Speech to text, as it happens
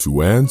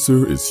To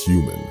answer is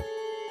human,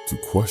 to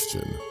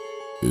question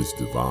is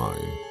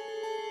divine.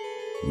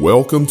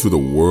 Welcome to the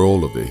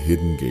world of the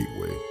Hidden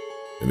Gateway,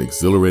 an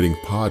exhilarating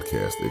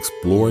podcast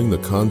exploring the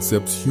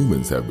concepts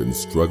humans have been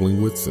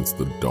struggling with since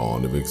the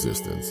dawn of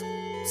existence,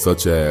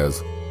 such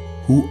as,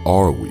 who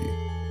are we?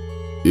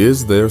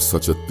 Is there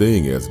such a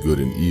thing as good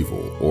and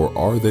evil, or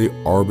are they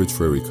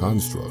arbitrary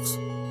constructs?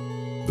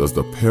 Does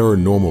the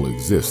paranormal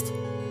exist?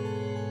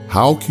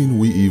 How can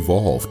we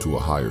evolve to a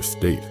higher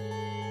state?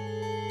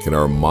 Can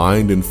our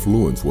mind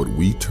influence what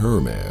we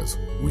term as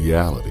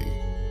reality?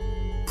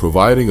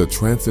 Providing a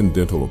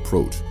transcendental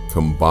approach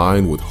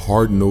combined with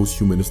hard-nosed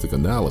humanistic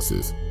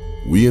analysis,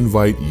 we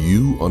invite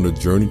you on a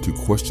journey to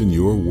question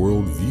your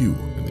worldview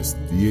in this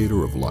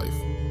theater of life.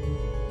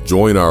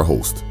 Join our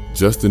host,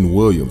 Justin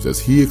Williams, as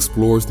he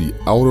explores the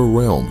outer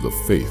realms of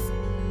faith,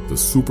 the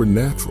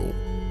supernatural,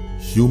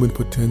 human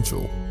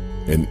potential,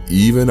 and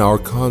even our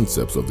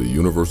concepts of the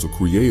universal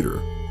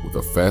creator with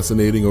a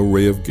fascinating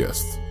array of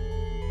guests.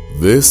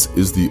 This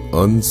is the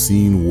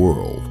unseen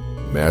world,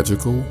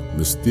 magical,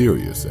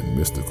 mysterious, and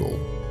mystical,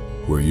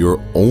 where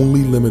your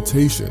only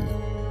limitation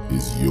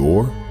is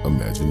your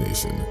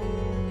imagination.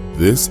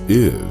 This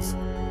is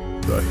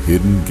the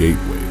Hidden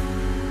Gateway.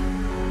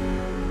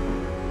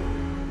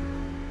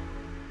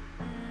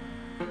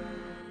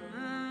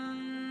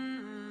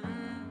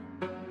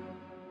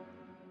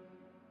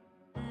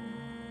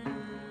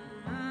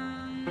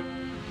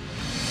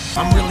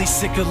 I'm really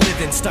sick of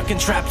living, stuck and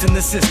trapped in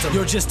the system.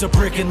 You're just a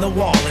brick in the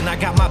wall, and I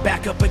got my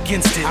back up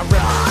against it. I'm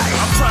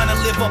trying to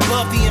live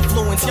above the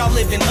influence, y'all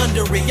living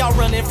under it. Y'all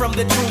running from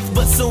the truth,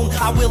 but soon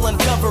I will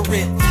uncover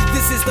it.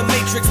 This is the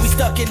matrix, we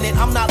stuck in it,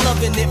 I'm not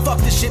loving it. Fuck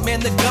the shit,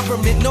 man, the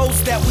government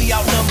knows that we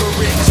outnumber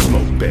it.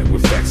 Smoke bad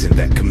with facts and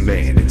that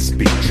command and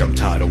speech. I'm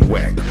tired of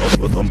whack,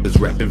 all of them is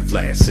rapping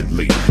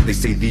flaccidly. They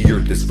say the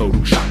earth is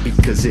Photoshop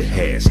because it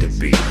has to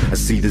be. I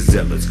see the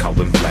zealots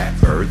calling flat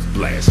earth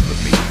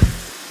blasphemy.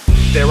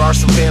 There are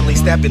some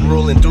families that been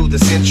ruling through the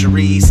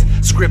centuries,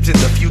 scripting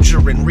the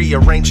future and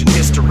rearranging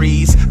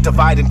histories.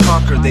 Divide and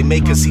conquer, they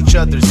make us each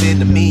other's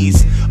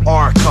enemies.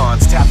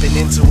 Archons tapping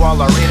into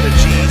all our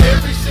energy.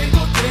 Every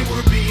single day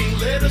we're being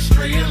led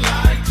astray and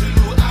lied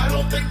to. I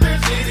don't think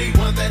there's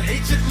anyone that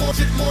hates it more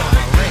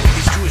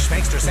These Jewish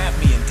banksters have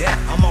me in debt.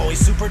 I'm always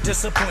super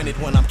disappointed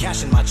when I'm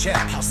cashing my check.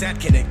 How sad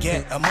can it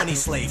get? A money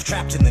slave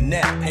trapped in the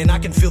net, and I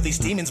can feel these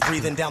demons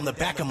breathing down the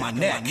back of my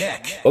neck.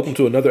 Welcome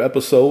to another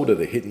episode of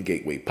the Hidden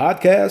Gateway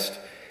podcast,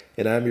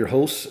 and I'm your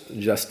host,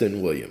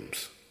 Justin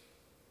Williams.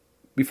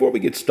 Before we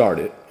get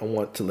started, I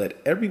want to let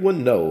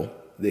everyone know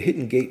the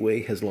Hidden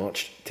Gateway has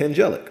launched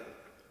Tangelic.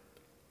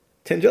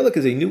 Tangelic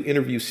is a new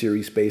interview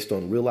series based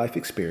on real-life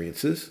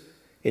experiences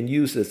and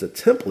used as a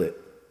template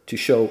to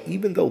show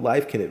even though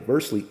life can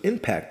adversely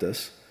impact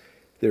us,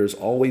 there is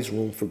always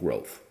room for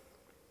growth.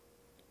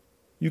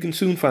 You can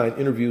soon find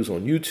interviews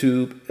on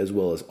YouTube as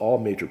well as all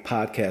major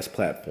podcast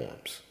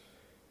platforms.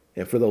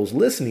 And for those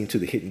listening to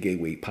the Hidden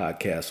Gateway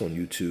podcast on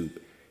YouTube,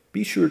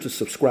 be sure to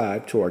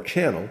subscribe to our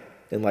channel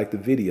and like the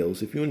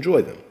videos if you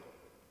enjoy them.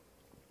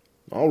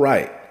 All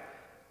right,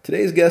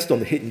 today's guest on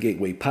the Hidden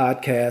Gateway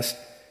podcast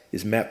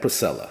is Matt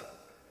Priscilla.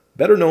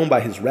 Better known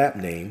by his rap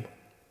name,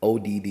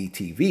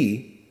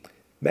 ODDTV,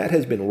 Matt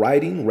has been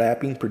writing,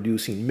 rapping,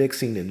 producing,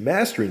 mixing, and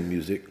mastering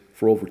music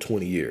for over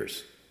 20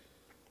 years.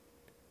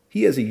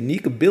 He has a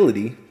unique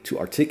ability to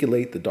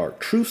articulate the dark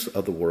truths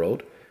of the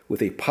world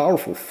with a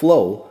powerful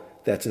flow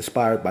that's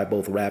inspired by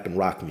both rap and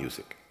rock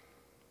music.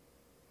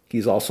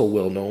 He's also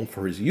well known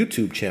for his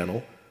YouTube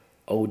channel,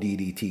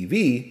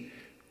 ODDTV,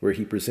 where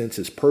he presents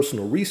his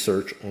personal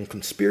research on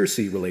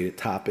conspiracy-related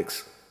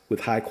topics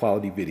with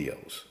high-quality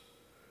videos.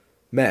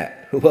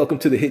 Matt, welcome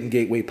to the Hidden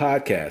Gateway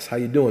podcast. How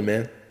you doing,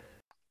 man?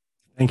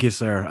 Thank you,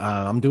 sir.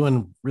 I'm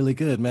doing really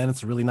good, man.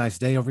 It's a really nice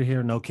day over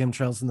here. No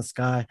chemtrails in the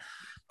sky.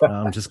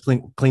 Just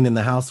cleaning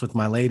the house with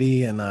my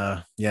lady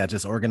and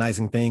just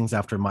organizing things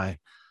after my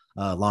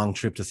long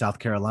trip to South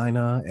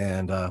Carolina,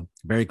 and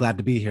very glad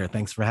to be here.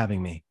 Thanks for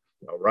having me.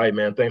 All right,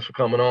 man. Thanks for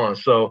coming on.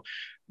 So,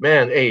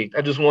 man, hey,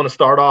 I just want to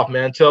start off,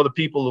 man. Tell the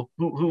people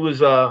who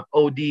is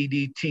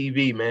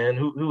ODDTV, man.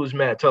 Who is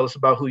Matt? Tell us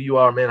about who you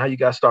are, man. How you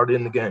got started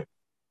in the game.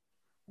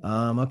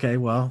 Okay,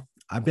 well,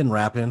 I've been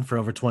rapping for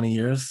over 20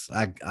 years.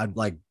 I'd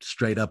like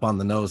straight up on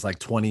the nose, like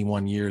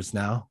 21 years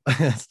now.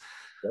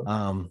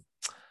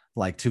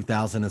 Like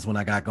 2000 is when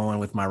I got going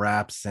with my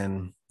raps,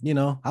 and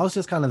I was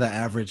just kind of the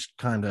average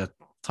kind of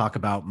talk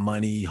about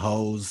money,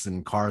 hoes,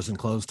 and cars and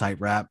clothes type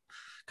rap,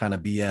 kind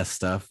of BS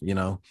stuff,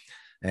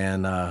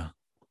 And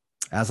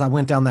as I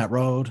went down that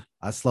road,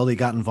 I slowly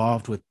got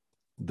involved with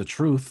the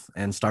truth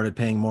and started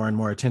paying more and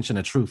more attention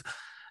to truth.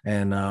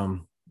 And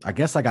I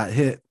guess I got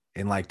hit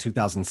in like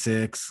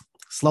 2006,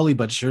 slowly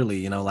but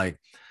surely, like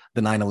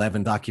the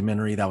 9/11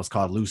 documentary that was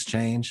called Loose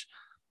Change,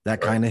 that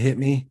kind of hit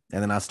me.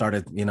 And then I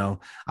started,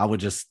 I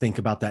would just think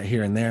about that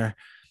here and there.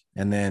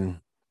 And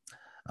then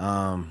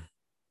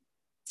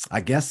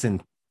I guess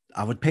in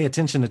I would pay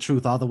attention to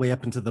truth all the way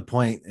up into the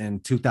point in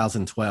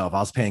 2012. I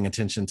was paying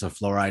attention to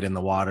fluoride in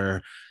the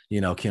water,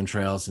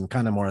 chemtrails, and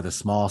kind of more of the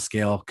small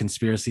scale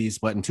conspiracies.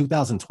 But in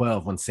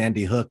 2012, when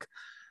Sandy Hook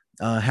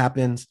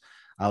happened,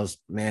 I was,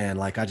 man,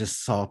 like I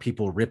just saw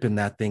people ripping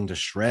that thing to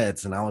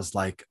shreds. And I was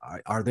like,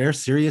 are there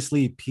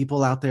seriously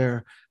people out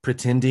there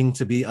pretending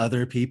to be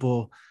other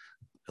people,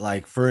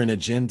 like for an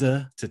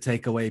agenda to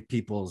take away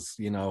people's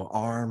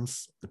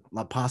arms,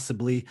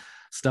 possibly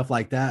stuff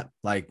like that?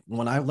 Like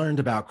when I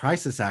learned about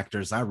crisis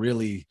actors, I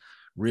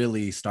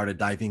really started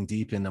diving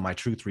deep into my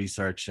truth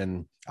research,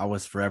 and I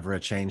was forever a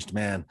changed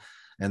man.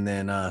 And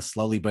then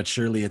slowly but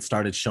surely it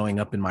started showing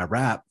up in my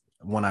rap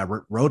when I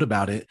wrote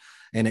about it.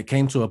 And it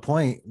came to a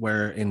point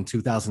where in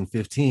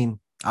 2015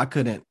 I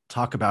couldn't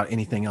talk about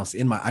anything else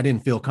I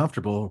didn't feel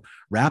comfortable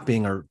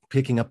rapping or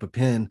picking up a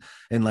pen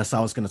unless I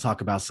was going to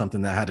talk about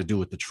something that had to do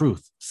with the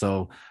truth.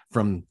 So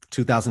from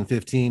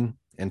 2015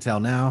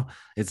 until now,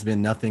 it's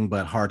been nothing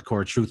but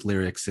hardcore truth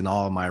lyrics in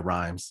all of my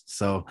rhymes.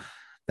 So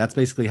that's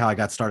basically how I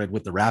got started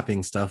with the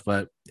rapping stuff.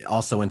 But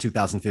also in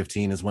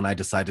 2015 is when I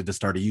decided to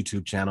start a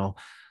YouTube channel.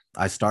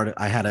 I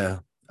had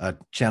a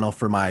channel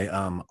for my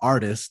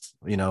artist,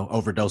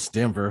 Overdose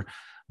Denver,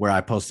 where I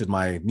posted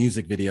my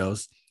music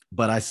videos.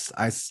 But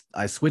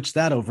I switched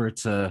that over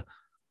to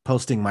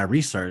posting my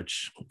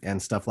research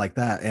and stuff like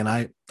that. And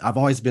I've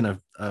always been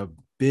a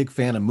big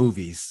fan of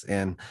movies.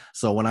 And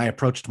so when I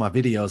approached my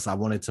videos, I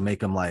wanted to make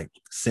them like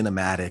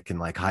cinematic and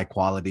like high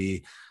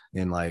quality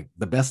and like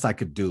the best I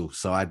could do.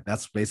 So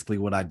that's basically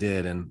what I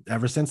did. And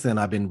ever since then,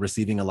 I've been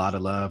receiving a lot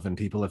of love, and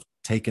people have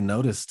taken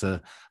notice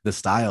to the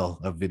style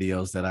of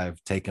videos that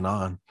I've taken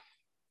on.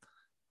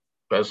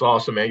 That's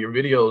awesome, man. Your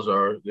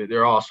videos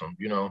they're awesome.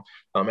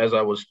 As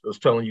I was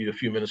telling you a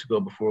few minutes ago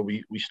before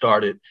we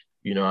started,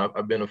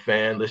 I've been a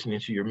fan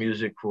listening to your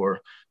music for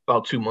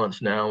about 2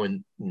 months now,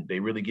 and they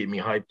really get me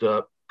hyped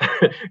up,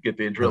 get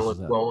the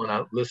adrenaline flowing.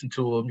 I listen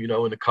to them,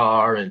 in the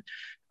car and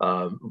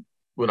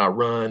when I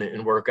run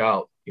and work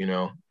out.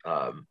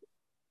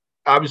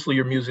 Obviously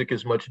your music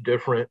is much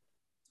different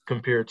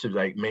compared to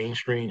like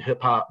mainstream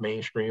hip hop,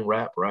 mainstream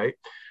rap, right?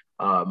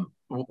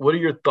 What are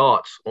your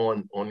thoughts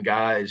on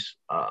guys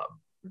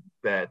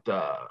that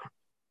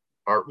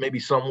are maybe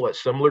somewhat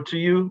similar to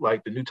you,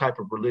 like the new type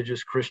of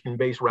religious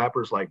Christian-based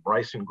rappers like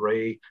Bryson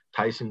Gray,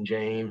 Tyson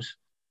James,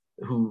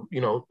 who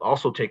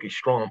also take a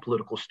strong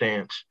political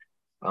stance?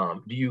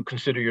 Do you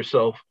consider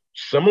yourself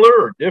similar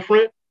or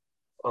different,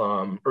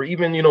 or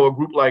even a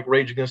group like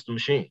Rage Against the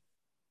Machine?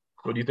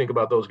 What do you think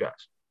about those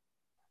guys?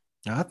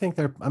 I think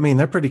they're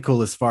pretty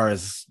cool as far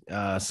as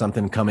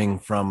something coming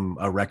from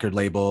a record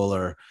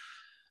label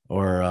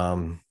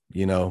or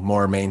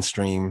more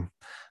mainstream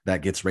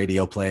that gets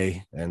radio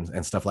play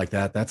and stuff like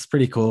that. That's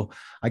pretty cool.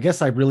 I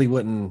guess I really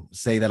wouldn't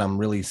say that I'm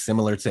really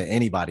similar to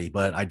anybody,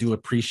 but I do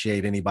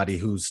appreciate anybody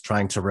who's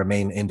trying to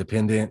remain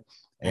independent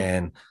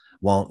and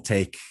won't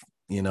take,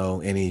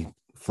 any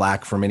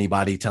flack from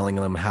anybody telling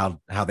them how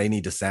they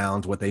need to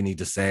sound, what they need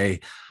to say,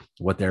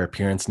 what their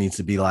appearance needs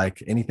to be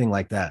like, anything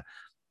like that.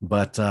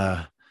 But,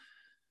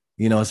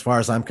 as far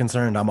as I'm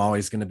concerned, I'm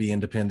always going to be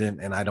independent,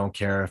 and I don't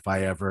care if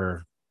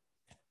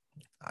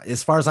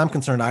as far as I'm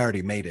concerned, I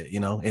already made it,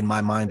 in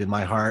my mind, in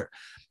my heart.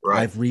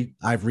 Right.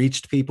 I've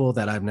reached people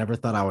that I've never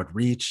thought I would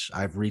reach.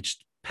 I've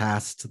reached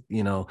past,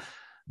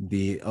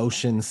 the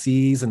ocean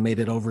seas and made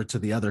it over to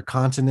the other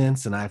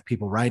continents. And I have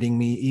people writing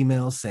me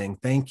emails saying,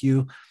 thank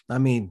you. I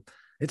mean,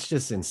 it's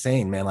just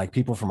insane, man. Like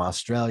people from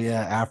Australia,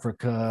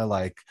 Africa,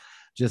 like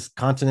just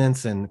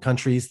continents and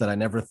countries that I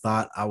never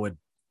thought I would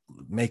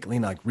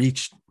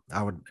reach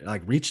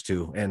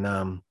to.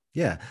 And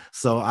yeah,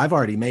 so I've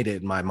already made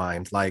it in my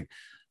mind. Like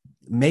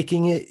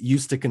making it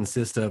used to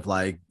consist of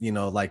like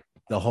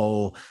the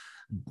whole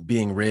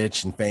being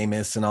rich and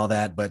famous and all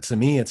that. But to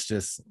me, it's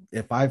just,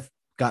 if I've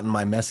gotten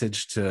my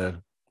message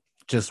to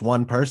just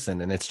one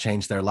person and it's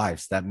changed their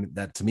lives,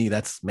 that to me,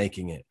 that's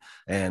making it.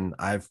 And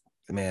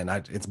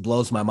it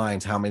blows my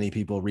mind how many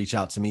people reach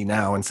out to me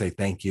now and say,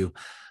 thank you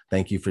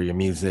for your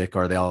music.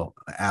 Or they'll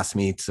ask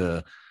me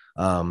to,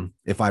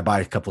 if I buy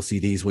a couple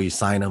CDs, will you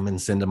sign them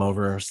and send them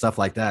over, stuff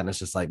like that. And it's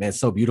just like, man, it's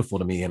so beautiful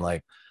to me.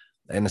 And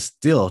it's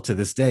still to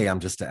this day, I'm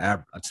just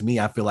to me,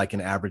 I feel like an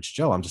average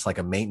Joe. I'm just like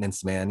a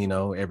maintenance man,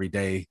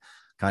 everyday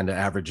kind of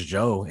average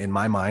Joe in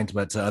my mind.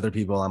 But to other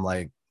people, I'm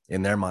like,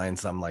 in their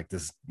minds, I'm like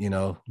this,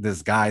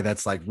 this guy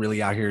that's like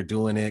really out here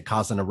doing it,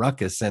 causing a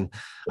ruckus. And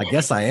I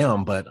guess I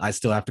am, but I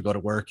still have to go to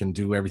work and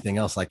do everything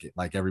else like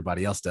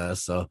everybody else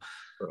does. So,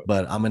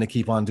 but I'm going to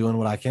keep on doing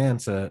what I can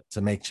to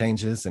make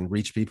changes and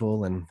reach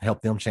people and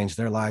help them change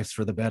their lives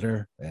for the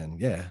better. And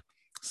yeah,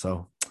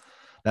 so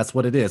that's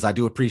what it is. I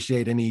do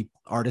appreciate any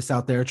artists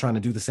out there trying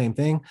to do the same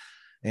thing.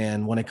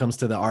 And when it comes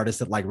to the artists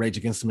that like Rage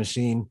Against the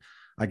Machine,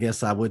 I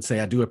guess I would say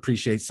I do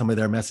appreciate some of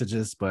their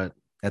messages, but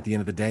at the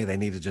end of the day, they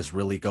need to just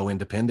really go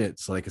independent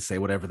so they can say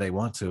whatever they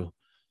want to.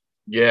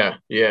 Yeah.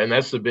 And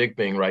that's the big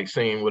thing, right?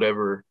 Saying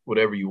whatever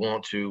you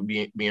want to,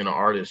 being an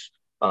artist.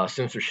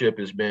 Censorship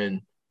has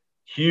been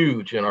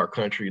huge in our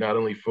country, not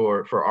only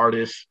for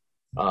artists,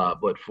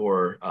 but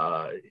for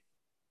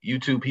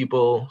YouTube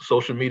people,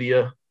 social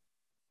media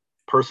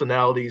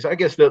personalities. I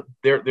guess that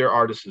they're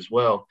artists as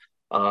well.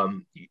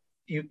 Um,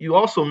 you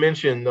also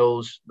mentioned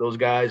those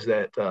guys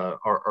that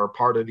are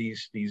part of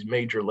these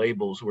major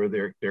labels where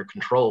they're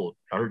controlled.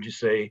 I heard you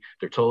say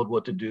they're told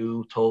what to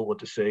do, told what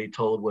to say,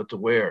 told what to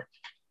wear.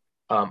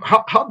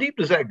 How deep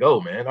does that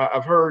go, man?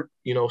 I've heard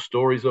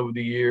stories over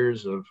the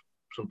years of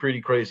some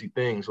pretty crazy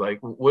things. Like,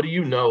 what do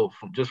you know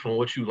from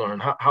what you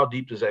learned? How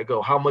deep does that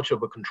go? How much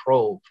of a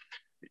control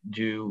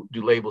do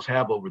labels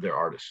have over their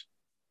artists?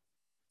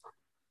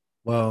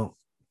 Well,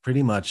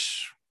 pretty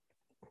much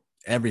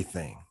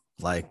everything.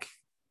 Like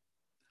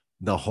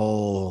the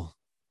whole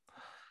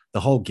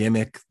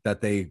gimmick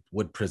that they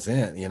would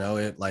present,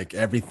 it like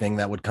everything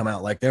that would come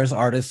out. Like there's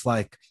artists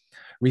like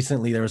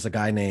recently there was a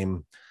guy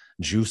named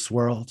Juice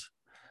World.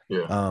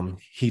 Yeah.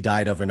 He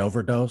died of an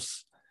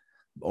overdose,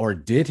 or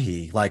did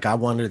he? Like I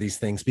wonder these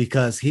things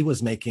because he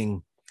was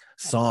making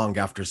song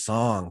after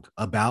song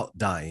about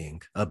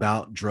dying,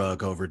 about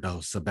drug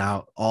overdose,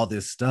 about all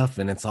this stuff,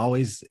 and it's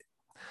always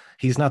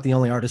he's not the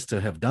only artist to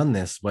have done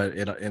this, but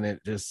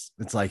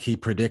it's like he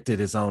predicted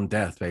his own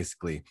death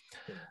basically.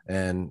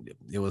 And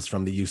it was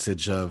from the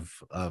usage of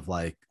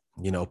like,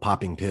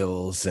 popping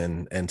pills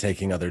and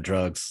taking other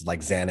drugs like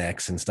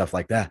Xanax and stuff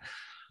like that.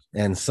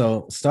 And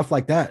so stuff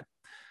like that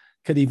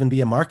could even be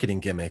a marketing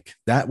gimmick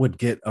that would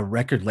get a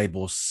record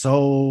label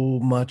so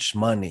much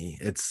money.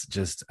 It's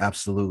just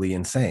absolutely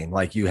insane.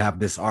 Like you have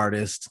this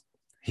artist,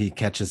 he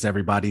catches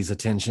everybody's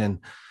attention,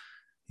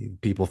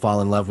 people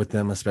fall in love with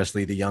them,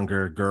 especially the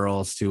younger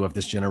girls too of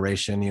this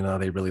generation.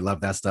 They really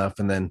love that stuff.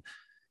 And then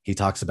he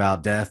talks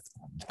about death,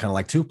 kind of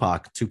like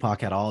Tupac.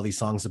 Tupac had all these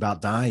songs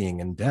about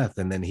dying and death,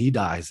 and then he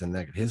dies, and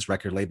his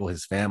record label,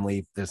 his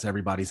family,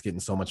 everybody's getting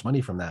so much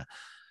money from that.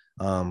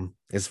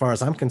 As far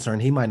as I'm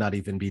concerned, he might not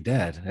even be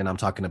dead, and I'm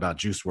talking about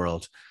Juice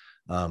World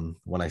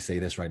when I say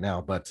this right now.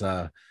 But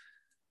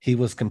he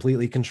was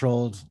completely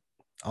controlled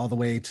all the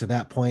way to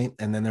that point.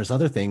 And then there's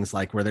other things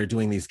like where they're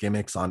doing these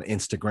gimmicks on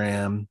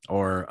Instagram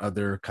or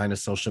other kind of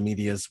social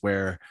medias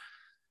where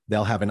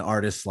they'll have an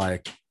artist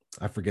like,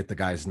 I forget the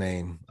guy's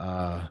name.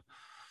 I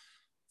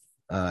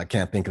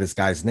can't think of this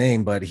guy's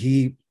name, but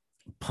he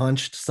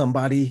punched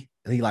somebody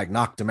and he like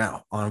knocked him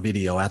out on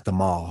video at the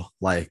mall.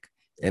 Like,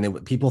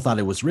 and people thought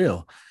it was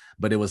real,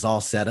 but it was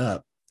all set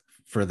up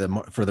for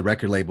the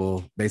record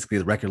label. Basically,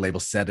 the record label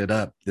set it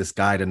up, this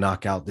guy to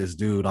knock out this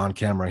dude on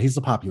camera. He's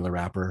a popular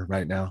rapper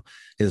right now.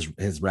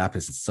 His rap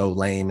is so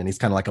lame, and he's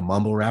kind of like a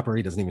mumble rapper.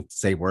 He doesn't even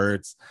say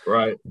words.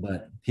 Right.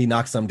 But he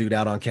knocked some dude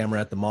out on camera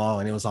at the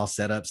mall, and it was all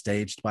set up,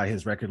 staged by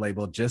his record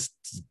label just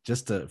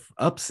to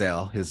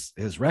upsell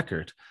his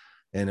record.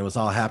 And it was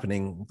all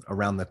happening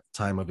around the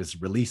time of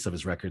his release of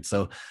his record.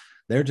 So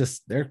they're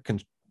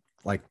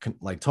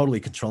totally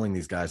controlling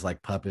these guys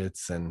like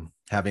puppets and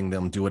having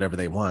them do whatever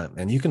they want.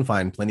 And you can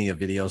find plenty of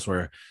videos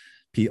where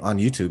on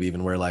YouTube,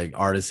 even where like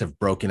artists have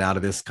broken out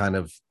of this kind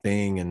of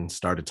thing and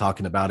started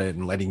talking about it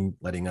and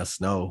letting us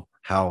know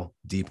how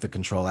deep the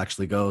control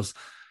actually goes.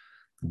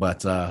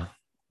 But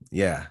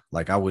yeah,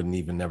 like I wouldn't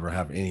even never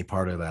have any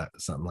part of that,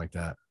 something like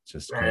that.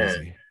 Just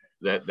crazy.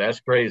 That's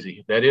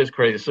crazy. That is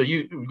crazy. So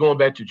you going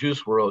back to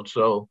Juice World.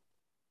 So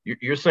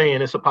you're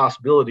saying it's a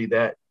possibility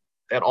that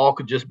all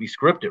could just be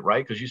scripted,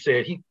 right? Because you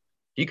said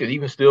he could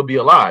even still be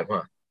alive,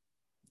 huh?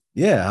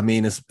 Yeah, I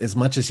mean, as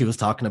much as he was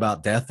talking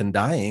about death and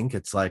dying,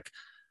 it's like,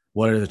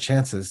 what are the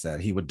chances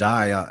that he would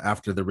die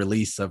after the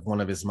release of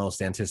one of his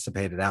most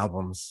anticipated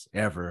albums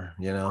ever,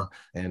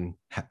 and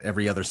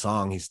every other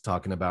song he's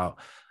talking about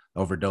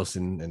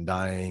overdosing and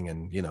dying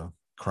and,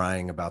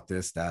 crying about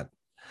this, that.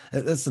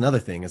 That's another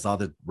thing is all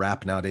the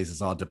rap nowadays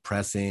is all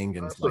depressing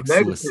and like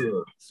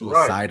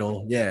suicidal.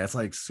 Right. Yeah, it's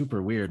like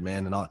super weird,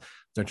 man. And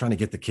they're trying to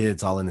get the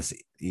kids all in this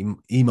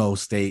emo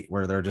state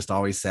where they're just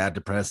always sad,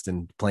 depressed,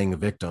 and playing a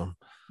victim.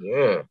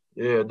 Yeah,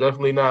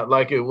 definitely not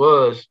like it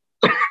was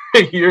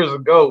years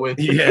ago when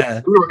we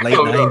were late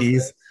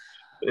 90s. Up.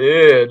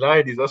 Yeah,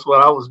 90s. That's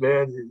what I was,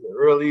 man.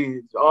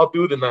 Early, all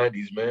through the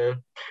 90s,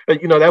 man.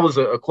 That was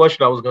a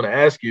question I was going to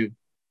ask you.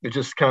 It's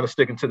just kind of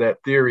sticking to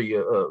that theory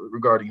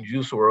regarding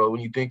Juice WRLD.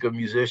 When you think of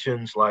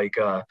musicians like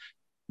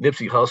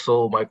Nipsey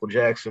Hussle, Michael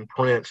Jackson,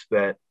 Prince,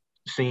 that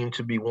seem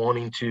to be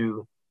wanting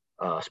to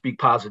speak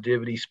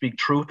positivity, speak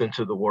truth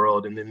into the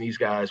world, and then these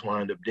guys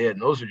wind up dead.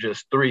 And those are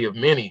just three of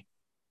many,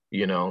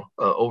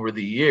 over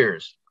the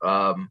years.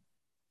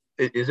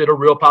 Is it a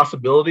real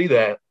possibility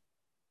that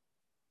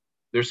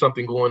there's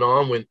something going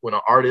on when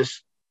an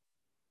artist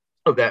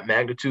of that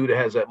magnitude that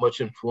has that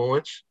much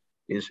influence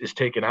is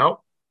taken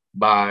out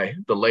by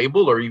the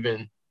label or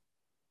even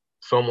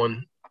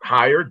someone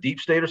higher, deep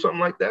state or something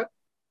like that?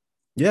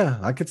 Yeah,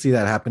 I could see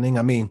that happening.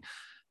 I mean,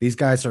 these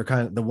guys are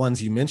kind of the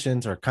ones you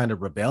mentioned are kind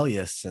of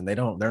rebellious, and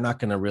they're not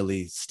going to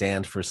really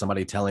stand for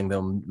somebody telling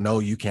them, no,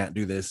 you can't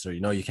do this, or,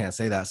 you can't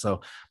say that. So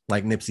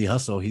like Nipsey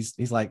Hussle,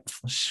 he's like,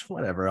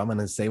 whatever, I'm going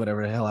to say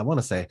whatever the hell I want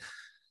to say.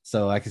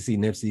 So I can see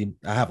Nipsey.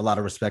 I have a lot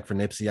of respect for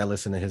Nipsey. I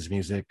listen to his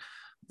music.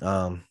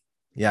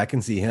 Yeah, I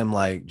can see him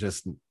like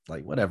just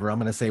like whatever, I'm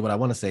going to say what I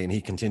want to say, and he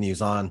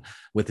continues on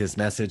with his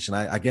message. And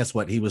I guess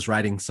what he was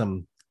writing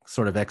some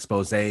sort of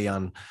expose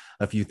on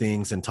a few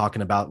things and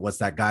talking about what's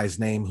that guy's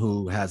name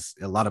who has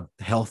a lot of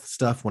health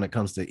stuff when it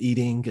comes to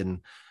eating, and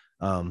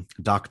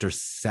Dr. Dr.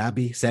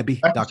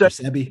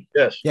 Sebi.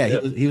 Yes. Yeah,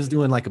 Yes. he was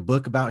doing like a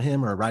book about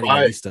him, or writing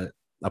at least a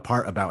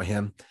part about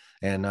him.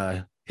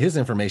 And his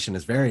information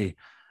is very,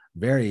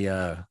 very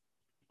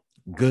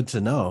good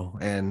to know.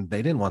 And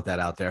they didn't want that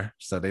out there.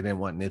 So they didn't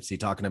want Nipsey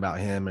talking about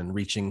him and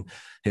reaching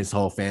his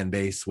whole fan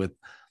base with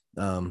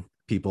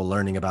people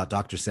learning about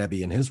Dr.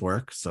 Sebi and his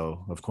work.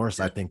 So of course,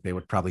 I think they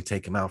would probably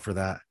take him out for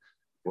that.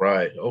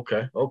 Right.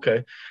 Okay.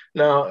 Okay.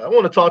 Now I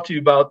want to talk to you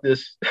about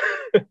this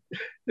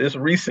this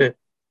recent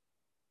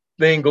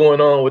thing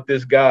going on with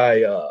this guy.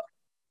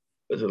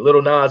 Is it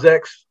Little Nas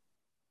X?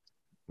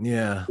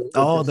 Yeah.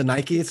 Oh, the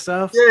Nike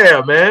stuff.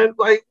 Yeah, man.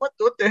 Like what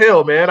the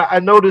hell, man? I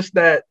noticed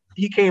that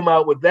he came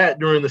out with that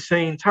during the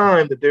same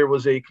time that there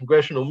was a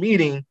congressional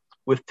meeting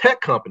with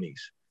tech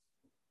companies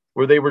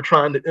where they were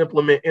trying to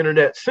implement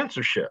internet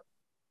censorship.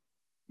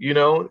 You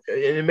know, and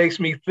it makes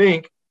me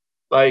think,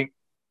 like,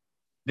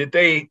 did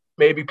they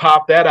maybe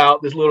pop that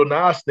out, this Little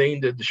Nas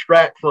thing, to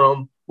distract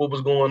from what was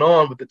going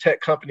on with the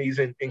tech companies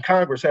in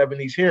Congress having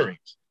these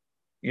hearings?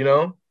 You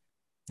know,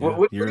 Yeah,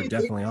 what you're do you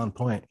definitely think? on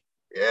point.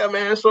 Yeah,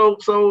 man. So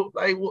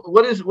like,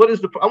 what is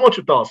the? I want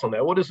your thoughts on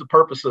that. What is the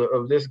purpose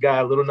of this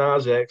guy, Little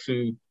Nas X,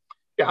 who?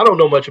 Yeah, I don't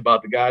know much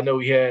about the guy. I know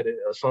he had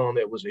a song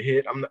that was a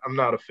hit. I'm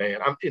not a fan.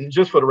 And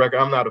just for the record,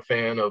 I'm not a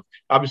fan of.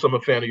 Obviously, I'm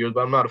a fan of yours,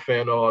 but I'm not a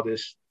fan of all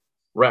this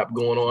rap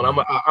going on.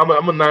 Right. I'm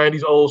a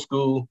 '90s old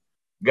school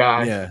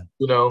guy. Yeah,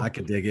 You know. I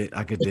could dig it.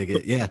 I could dig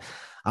it. Yeah.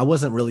 I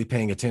wasn't really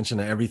paying attention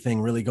to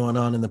everything really going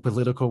on in the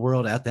political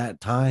world at that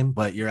time,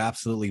 but you're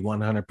absolutely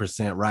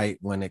 100% right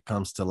when it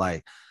comes to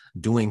like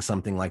doing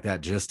something like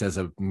that just as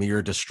a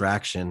mere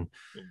distraction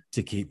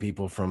to keep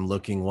people from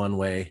looking one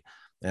way.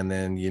 And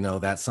then,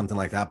 that something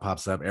like that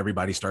pops up,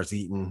 everybody starts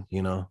eating,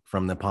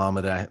 from the palm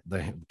of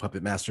the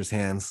puppet master's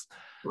hands.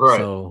 Right.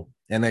 So,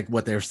 and like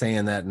what they're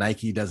saying, that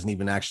Nike doesn't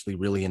even actually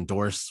really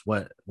endorse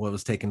what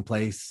was taking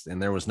place,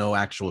 and there was no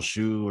actual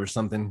shoe or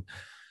something.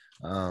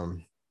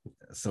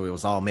 So it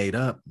was all made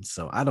up.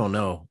 So I don't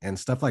know, and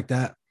stuff like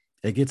that,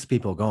 it gets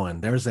people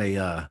going. There's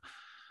a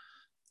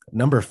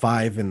number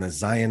 5 in the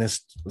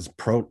Zionist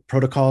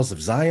protocols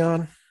of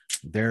Zion.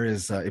 There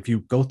is, if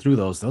you go through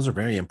those are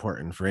very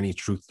important for any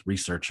truth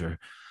researcher.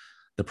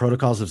 The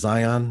protocols of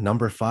Zion,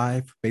 number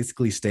 5,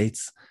 basically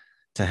states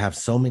to have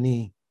so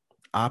many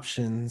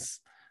options,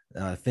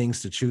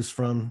 things to choose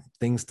from,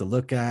 things to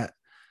look at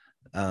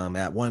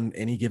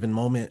any given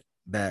moment,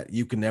 that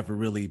you can never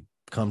really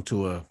come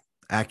to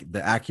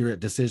the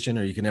accurate decision,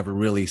 or you can never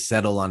really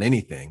settle on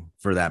anything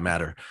for that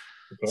matter.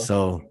 Okay.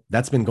 So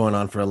that's been going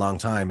on for a long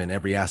time in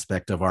every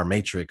aspect of our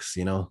matrix,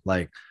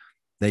 like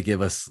they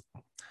give us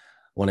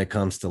when it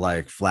comes to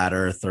like flat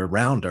earth or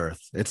round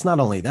earth. It's not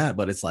only that,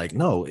 but it's like,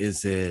 no,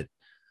 is it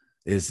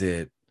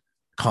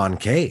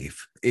concave?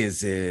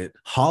 Is it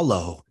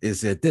hollow?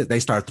 Is it this?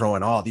 They start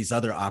throwing all these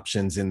other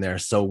options in there.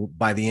 So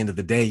by the end of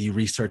the day, you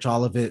research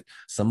all of it.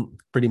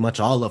 Pretty much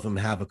all of them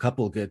have a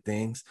couple of good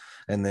things.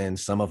 And then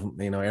some of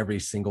them, every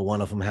single one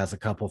of them has a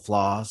couple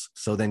flaws.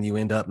 So then you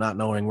end up not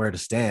knowing where to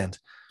stand.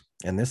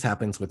 And this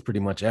happens with pretty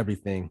much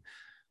everything.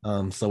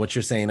 So what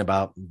you're saying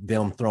about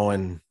them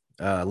throwing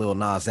Lil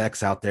Nas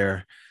X out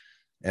there,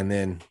 and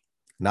then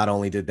not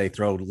only did they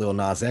throw Lil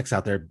Nas X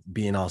out there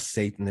being all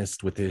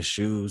Satanist with his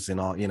shoes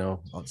and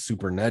all,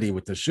 super nutty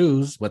with the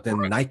shoes, but then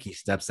Nike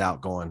steps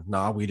out going,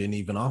 "Nah, we didn't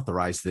even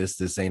authorize this.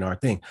 This ain't our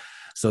thing."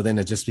 So then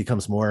it just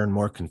becomes more and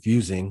more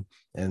confusing,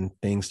 and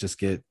things just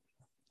get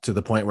to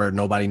the point where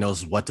nobody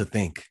knows what to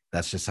think.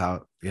 That's just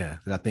how,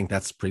 I think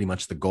that's pretty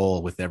much the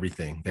goal with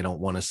everything. They don't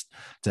want us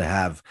to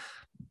have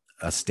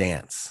a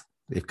stance,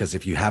 because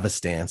if you have a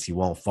stance, you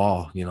won't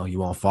fall, you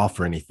won't fall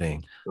for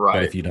anything. Right.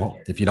 But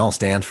if you don't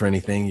stand for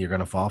anything, you're going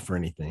to fall for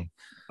anything.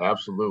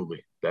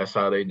 Absolutely. That's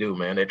how they do,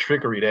 man. That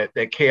trickery,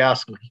 that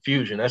chaos and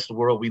confusion. That's the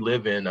world we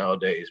live in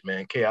nowadays,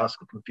 man. Chaos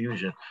and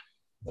confusion.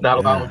 Not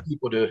allowing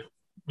people to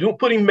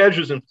putting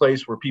measures in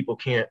place where people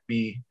can't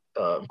be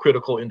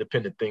critical,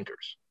 independent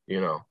thinkers,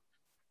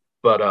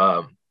 But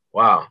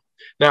wow.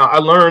 Now I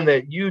learned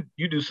that you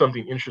do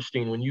something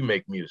interesting when you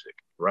make music,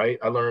 right?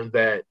 I learned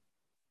that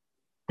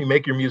you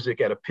make your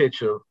music at a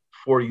pitch of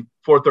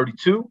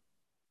 432.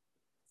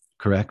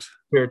 Correct.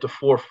 Compared to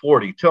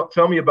 440.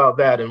 Tell me about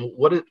that, and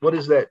what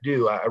does that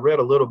do? I read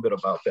a little bit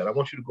about that. I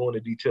want you to go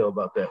into detail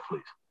about that,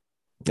 please.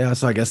 Yeah,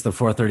 so I guess the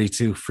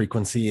 432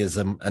 frequency is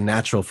a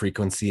natural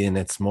frequency, and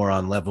it's more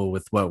on level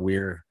with what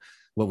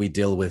we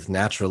deal with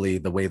naturally,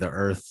 the way the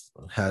earth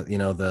has,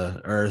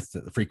 the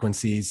earth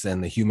frequencies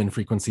and the human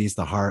frequencies,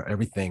 the heart,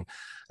 everything.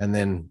 And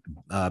then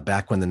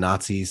back when the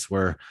Nazis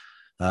were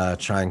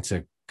trying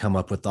to come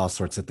up with all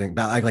sorts of things,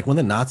 like when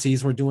the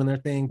Nazis were doing their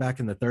thing back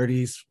in the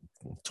 30s,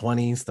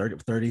 20s,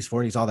 30s,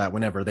 40s, all that,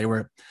 whenever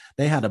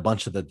they had a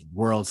bunch of the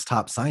world's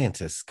top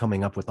scientists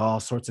coming up with all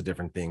sorts of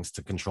different things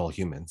to control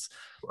humans,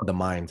 the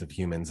minds of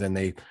humans. And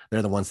they're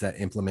the ones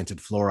that implemented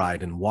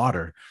fluoride in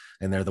water,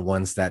 and they're the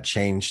ones that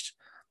changed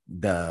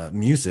the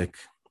music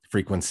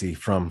frequency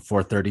from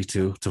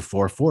 432 to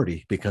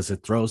 440 because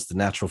it throws the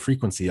natural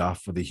frequency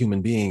off for the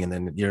human being, and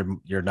then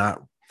you're not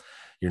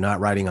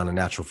riding on a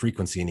natural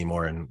frequency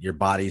anymore, and your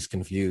body's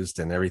confused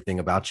and everything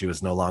about you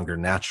is no longer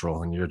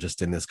natural, and you're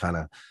just in this kind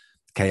of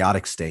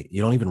chaotic state.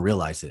 You don't even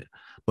realize it.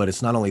 But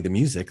it's not only the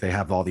music. They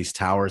have all these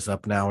towers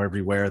up now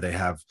everywhere.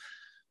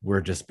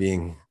 We're just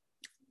being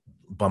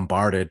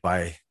bombarded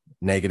by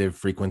negative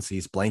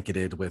frequencies,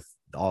 blanketed with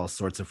all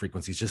sorts of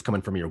frequencies just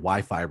coming from your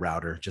Wi-Fi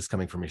router, just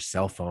coming from your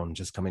cell phone,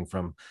 just coming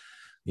from,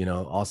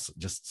 also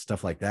just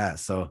stuff like that.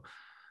 So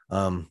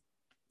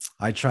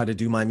I try to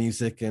do my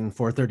music in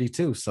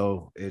 432.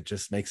 So it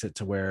just makes it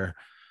to where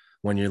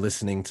when you're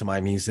listening to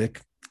my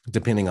music,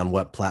 depending on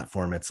what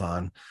platform it's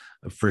on,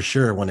 for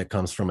sure, when it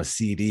comes from a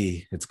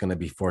CD, it's going to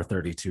be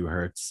 432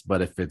 hertz.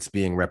 But if it's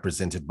being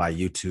represented by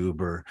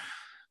YouTube or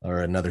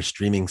another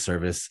streaming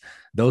service,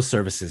 those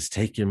services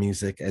take your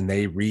music and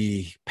they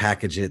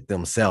repackage it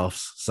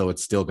themselves. So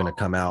it's still going to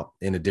come out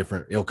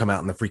it'll come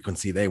out in the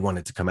frequency they want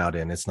it to come out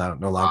in. It's no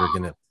longer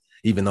going to,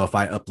 even though if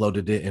I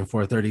uploaded it in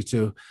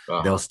 432,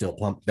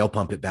 they'll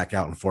pump it back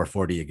out in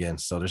 440 again.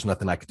 So there's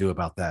nothing I could do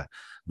about that.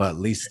 But at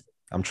least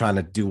I'm trying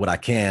to do what I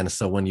can.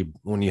 So when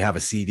you have a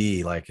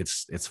CD, like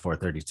it's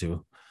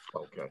 432.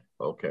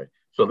 Okay.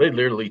 So they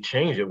literally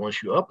change it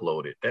once you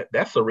upload it.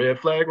 That's a red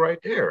flag right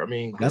there. I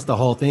mean, that's the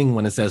whole thing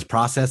when it says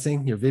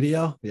processing your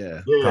video. Yeah.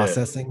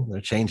 Processing,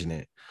 they're changing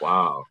it.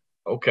 Wow.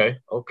 Okay.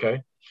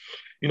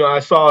 I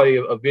saw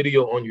a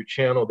video on your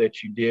channel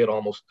that you did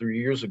almost 3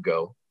 years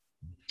ago,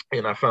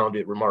 and I found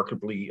it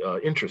remarkably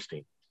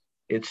interesting.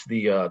 It's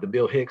the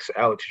Bill Hicks,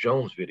 Alex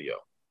Jones video.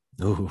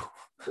 Ooh.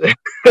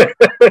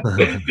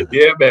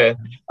 Yeah, man.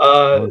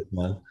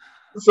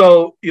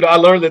 So, I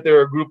learned that there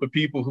are a group of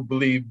people who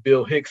believe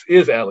Bill Hicks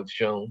is Alex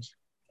Jones,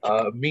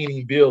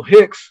 meaning Bill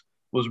Hicks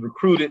was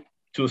recruited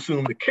to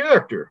assume the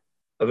character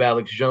of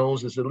Alex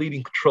Jones as the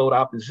leading controlled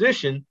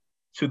opposition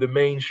to the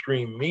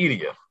mainstream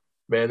media.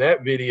 Man,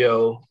 that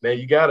video, man,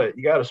 you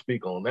gotta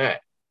speak on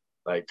that.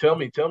 Like, tell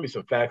me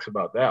some facts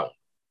about that one.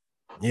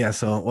 Yeah.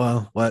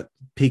 So, what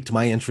piqued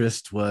my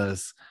interest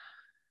was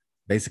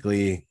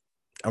basically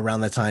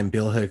around the time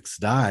Bill Hicks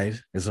died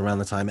is around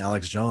the time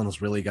Alex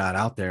Jones really got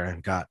out there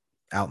and got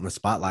out in the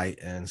spotlight.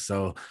 And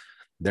so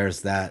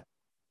there's that,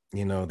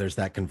 there's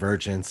that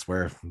convergence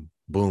where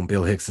boom,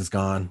 Bill Hicks is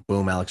gone,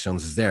 boom, Alex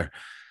Jones is there.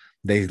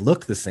 They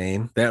look the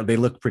same. They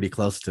look pretty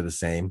close to the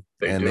same.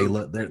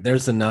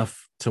 There's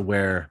enough to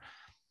where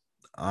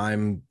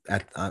I'm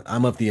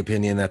of the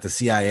opinion that the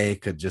CIA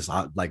could just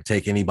like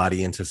take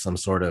anybody into some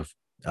sort of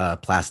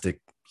plastic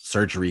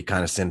surgery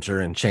kind of center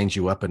and change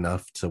you up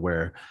enough to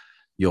where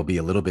you'll be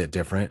a little bit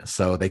different.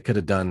 So they could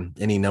have done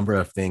any number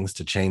of things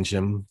to change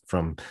him,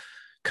 from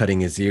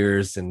cutting his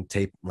ears and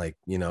tape, like,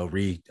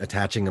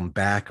 reattaching him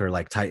back, or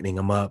like tightening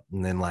him up,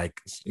 and then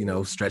like,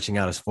 stretching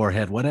out his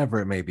forehead, whatever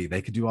it may be.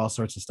 They could do all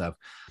sorts of stuff.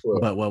 Sure.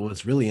 But what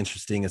was really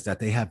interesting is that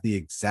they have the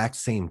exact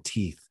same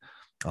teeth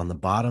on the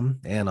bottom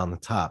and on the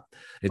top.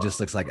 It just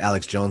looks like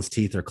Alex Jones'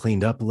 teeth are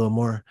cleaned up a little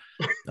more.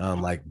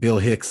 Like Bill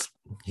Hicks,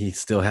 he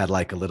still had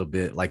like a little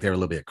bit, like they were a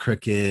little bit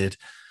crooked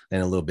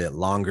and a little bit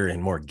longer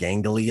and more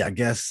gangly, I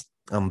guess.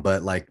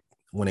 But like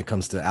when it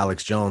comes to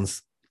Alex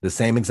Jones, the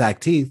same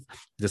exact teeth,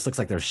 just looks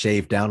like they're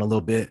shaved down a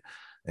little bit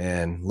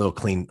and a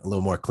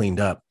little more cleaned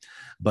up.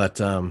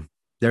 But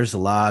there's a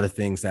lot of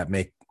things that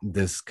make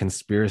this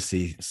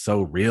conspiracy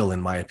so real, in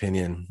my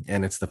opinion.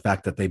 And it's the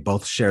fact that they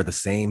both share the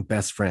same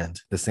best friend,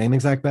 the same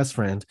exact best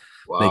friend.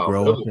 Wow, they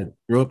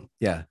grew up.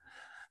 Yeah.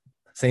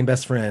 Same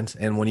best friend.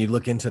 And when you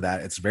look into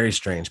that, it's very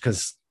strange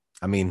because,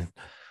 I mean,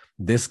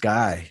 this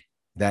guy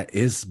that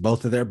is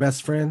both of their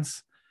best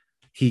friends,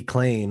 he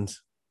claimed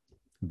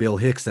Bill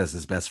Hicks as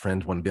his best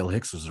friend when Bill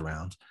Hicks was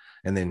around.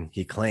 And then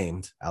he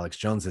claimed Alex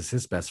Jones as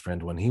his best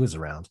friend when he was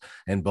around.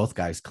 And both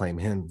guys claim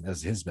him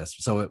as his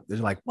best. So they're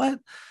like, what?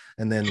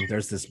 And then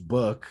there's this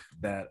book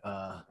that,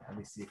 let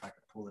me see if I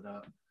can pull it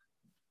up.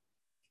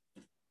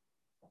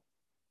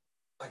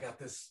 I got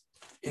this,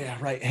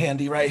 right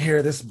handy right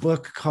here. This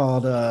book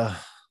called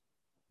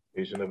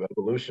Agent of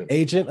Evolution.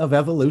 Agent of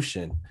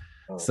Evolution.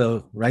 Oh.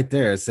 So right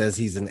there, it says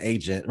he's an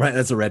agent, right?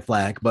 That's a red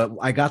flag. But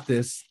I got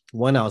this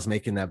when I was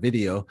making that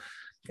video.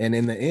 And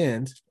in the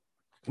end,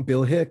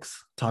 Bill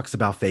Hicks talks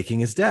about faking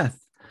his death.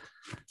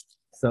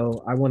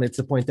 So I wanted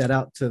to point that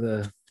out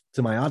to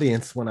my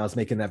audience when I was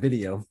making that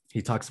video.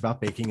 He talks about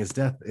faking his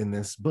death in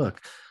this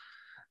book.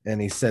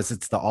 And he says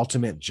it's the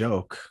ultimate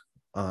joke.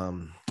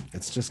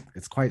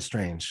 It's quite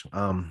strange.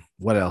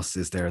 What else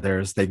is there?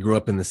 They grew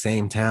up in the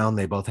same town.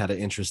 They both had an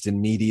interest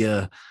in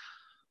media.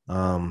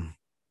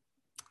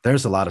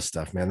 There's a lot of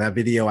stuff, man. That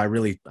video,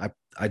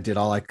 I did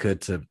all I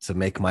could to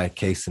make my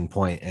case in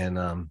point.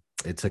 And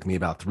it took me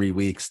about 3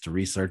 weeks to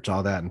research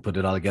all that and put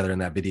it all together in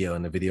that video.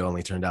 And the video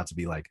only turned out to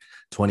be like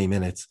 20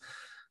 minutes.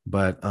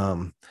 But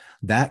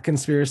that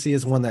conspiracy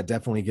is one that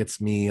definitely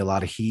gets me a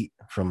lot of heat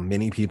from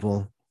many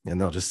people. And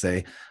they'll just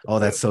say, oh,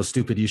 that's so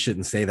stupid. You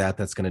shouldn't say that.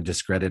 That's going to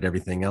discredit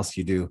everything else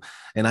you do.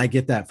 And I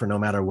get that for no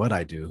matter what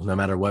I do, no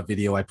matter what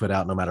video I put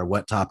out, no matter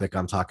what topic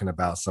I'm talking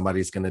about,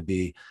 somebody's going to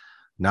be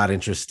not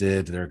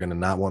interested. They're going to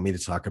not want me to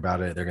talk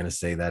about it. They're going to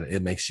say that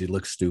it makes you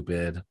look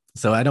stupid.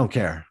 So I don't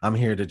care. I'm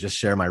here to just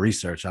share my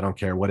research. I don't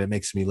care what it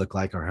makes me look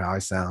like or how I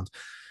sound.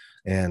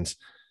 And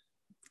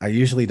I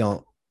usually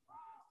don't,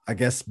 I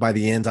guess by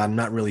the end, I'm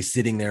not really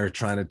sitting there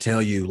trying to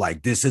tell you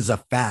like, this is a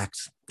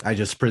fact. I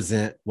just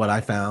present what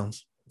I found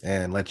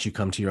and let you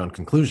come to your own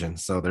conclusion.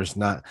 So there's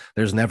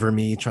never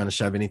me trying to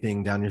shove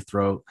anything down your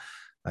throat.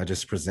 I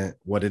just present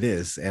what it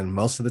is. And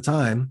most of the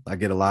time I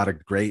get a lot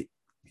of great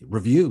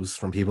reviews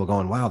from people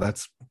going, wow,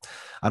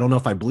 I don't know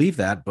if I believe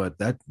that, but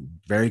that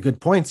very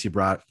good points you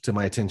brought to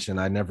my attention.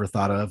 I never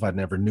thought of, I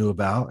never knew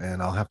about,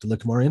 and I'll have to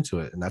look more into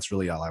it. And that's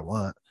really all I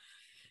want.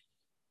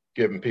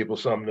 Giving people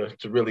something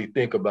to really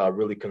think about,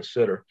 really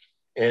consider.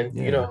 And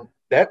Yeah.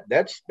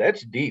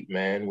 that's deep,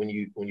 man. When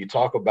you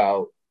talk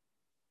about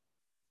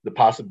the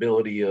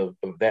possibility of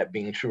that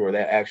being true or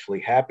that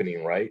actually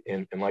happening, right?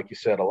 And like you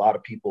said, a lot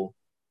of people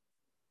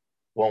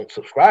won't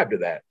subscribe to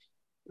that.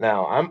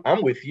 Now,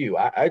 I'm with you.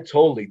 I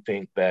totally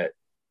think that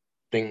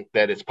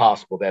it's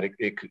possible that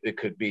it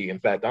could be. In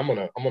fact, I'm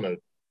gonna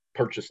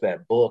purchase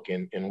that book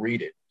and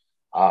read it.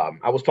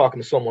 I was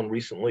talking to someone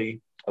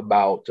recently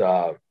about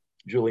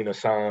Julian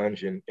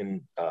Assange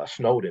and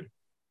Snowden,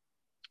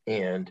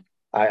 and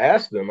I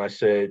asked them. I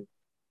said,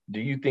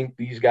 "Do you think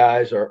these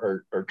guys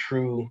are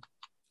true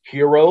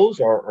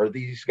heroes, or are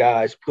these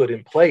guys put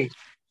in place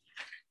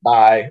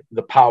by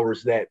the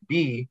powers that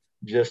be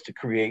just to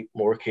create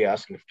more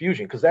chaos and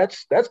confusion?" Because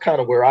that's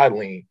kind of where I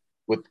lean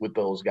with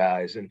those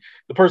guys. And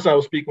the person I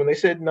was speaking with, they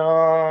said,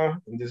 "Nah,"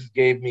 and this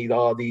gave me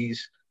all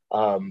these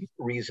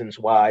reasons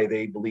why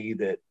they believe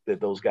that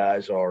those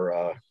guys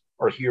are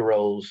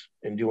heroes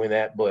in doing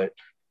that. But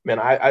man,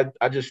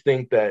 I just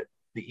think that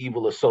the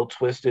evil is so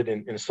twisted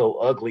and so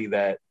ugly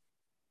that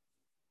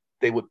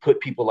they would put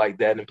people like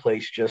that in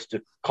place just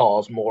to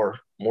cause more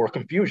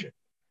confusion,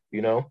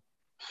 you know?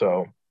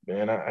 So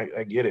man,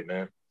 I get it,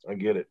 man. I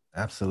get it.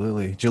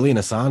 Absolutely. Julian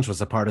Assange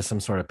was a part of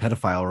some sort of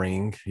pedophile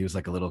ring. He was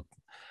like a little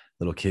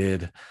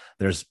kid.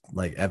 There's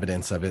like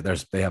evidence of it.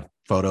 They have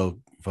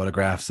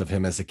photographs of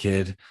him as a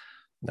kid.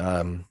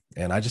 And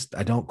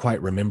I don't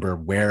quite remember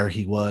where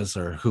he was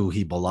or who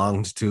he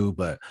belonged to,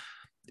 but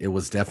it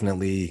was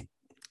definitely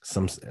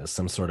some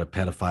sort of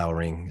pedophile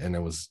ring, and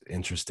it was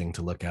interesting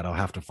to look at. I'll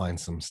have to find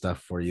some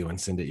stuff for you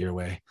and send it your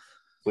way.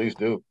 Please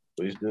do.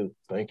 Please do.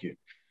 Thank you.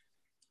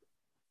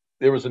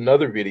 There was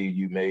another video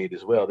you made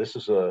as well. This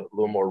is a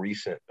little more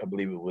recent. I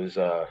believe it was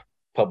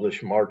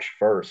published March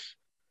 1st,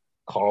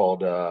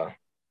 called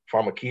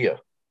Pharmakia.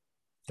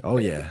 Oh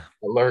And yeah.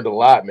 I learned a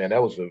lot, man.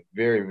 That was a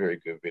very, very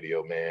good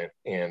video, man.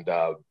 And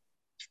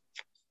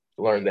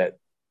learned that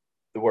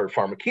the word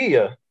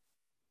pharmakia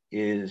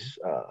is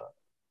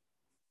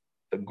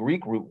a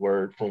Greek root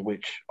word from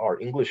which our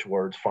English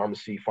words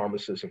pharmacy,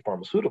 pharmacist, and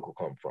pharmaceutical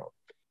come from.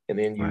 And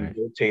then you Right.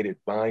 rotated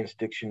Vine's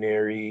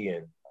dictionary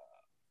and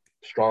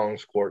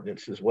Strong's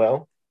coordinates as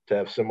well to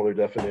have similar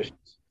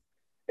definitions.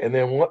 And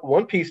then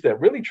one piece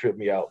that really tripped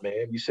me out,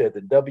 man, you said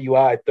the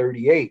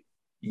WI-38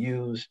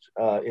 used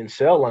in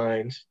cell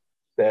lines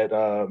that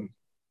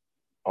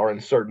are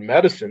in certain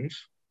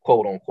medicines,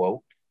 quote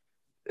unquote.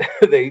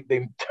 They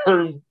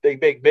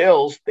make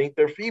males think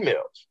they're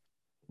females.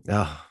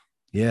 Oh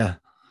yeah.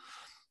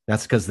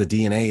 That's because the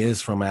DNA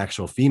is from an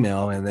actual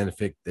female, and then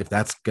if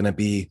that's going to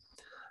be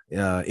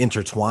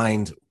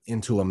intertwined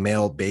into a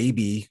male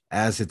baby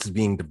as it's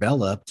being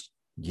developed,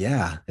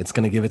 yeah, it's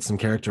going to give it some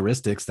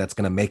characteristics that's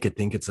going to make it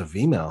think it's a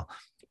female,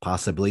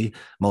 possibly,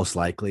 most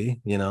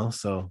likely,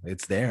 so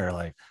it's there.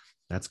 Like,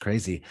 that's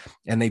crazy.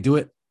 And they do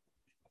it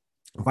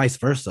vice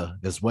versa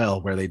as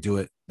well, where they do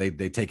it,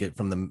 they take it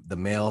from the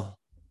male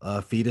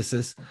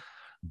fetuses.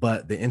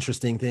 But the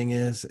interesting thing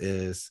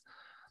is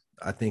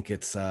I think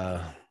it's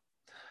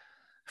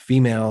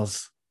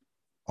females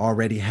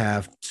already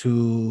have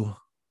two,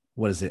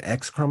 what is it,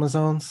 X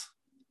chromosomes.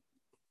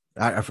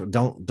 I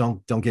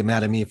don't get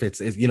mad at me if it's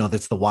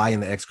the Y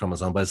and the X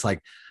chromosome, but it's like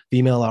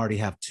female already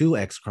have two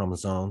X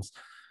chromosomes.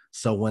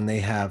 So when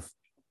they're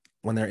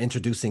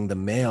introducing the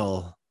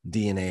male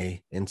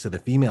DNA into the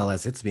female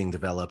as it's being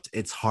developed,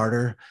 it's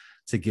harder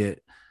to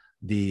get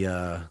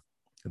the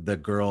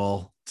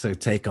girl to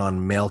take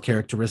on male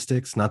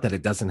characteristics. Not that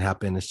it doesn't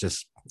happen, it's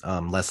just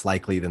less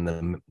likely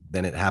than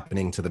it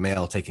happening to the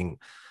male taking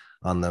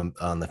on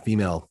the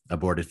female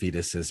aborted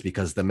fetuses,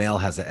 because the male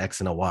has an X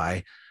and a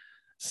Y.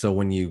 So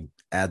when you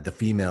add the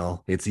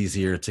female, it's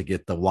easier to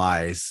get the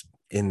Y's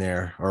in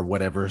there or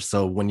whatever.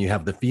 So when you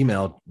have the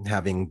female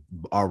having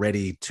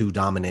already two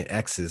dominant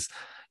X's,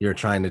 you're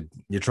trying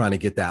to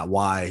get that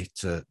Y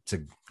to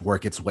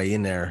work its way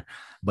in there,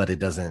 but it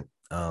doesn't.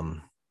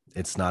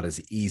 It's not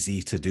as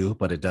easy to do,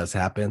 but it does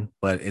happen.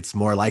 But it's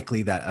more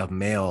likely that a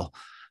male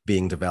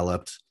being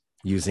developed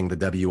using the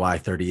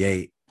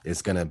WI-38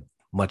 is going to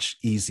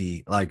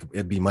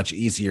it'd be much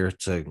easier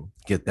to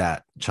get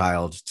that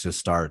child to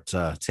start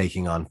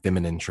taking on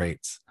feminine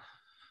traits.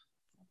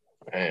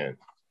 And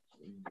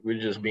we're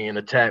just being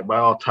attacked by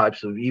all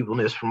types of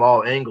evilness from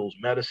all angles: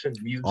 medicine,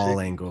 music. All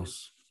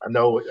angles. I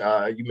know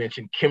you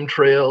mentioned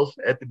chemtrails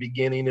at the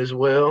beginning as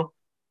well.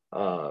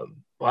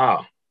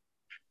 Wow.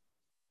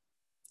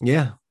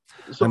 Yeah.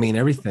 I So mean,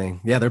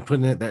 everything. Yeah, they're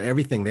putting it there,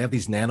 everything. They have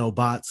these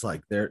nanobots,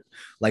 like they're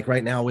like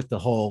right now with the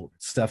whole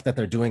stuff that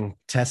they're doing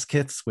test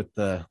kits with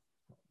the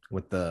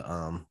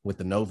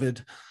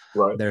Novid.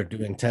 right. They're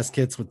doing test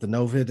kits with the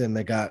Novid, and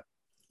they got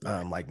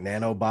like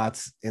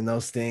nanobots in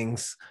those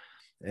things,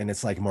 and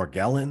it's like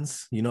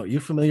Morgellons. You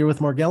familiar with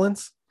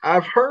Morgellons?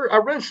 I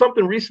read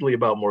something recently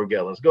about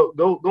Morgellons.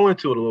 Go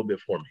into it a little bit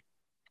for me.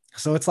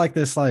 So it's like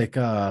this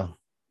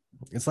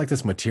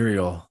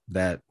material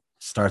that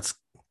starts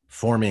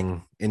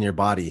forming in your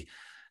body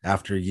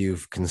after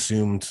you've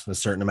consumed a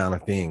certain amount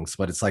of things,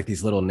 but it's like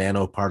these little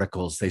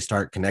nanoparticles. They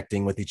start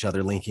connecting with each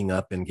other, linking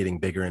up and getting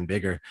bigger and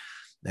bigger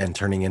and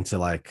turning into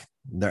like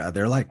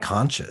they're like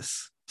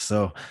conscious.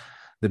 So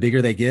the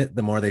bigger they get,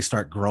 the more they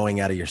start growing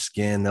out of your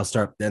skin. They'll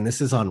start, and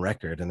this is on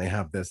record, and they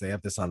have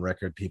this on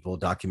record, people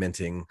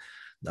documenting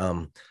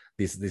um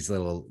these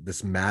little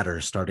this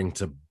matter starting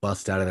to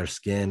bust out of their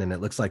skin, and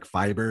it looks like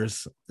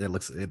fibers.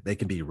 They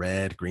could be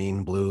red,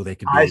 green, blue. They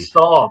could I be,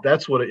 saw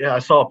that's what it, yeah, I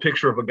saw a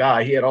picture of a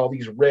guy. He had all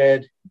these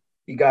red,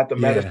 he got the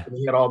medicine, yeah,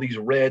 he had all this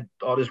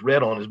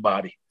red on his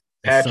body.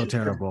 it's so Patches.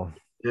 terrible.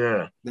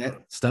 Yeah.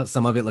 That stuff,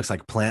 some of it looks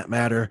like plant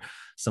matter,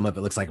 some of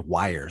it looks like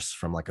wires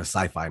from like a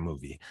sci-fi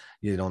movie.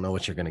 You don't know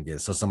what you're going to get.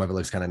 So some of it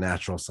looks kind of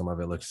natural, some of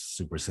it looks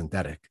super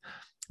synthetic.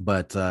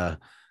 But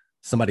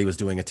somebody was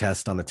doing a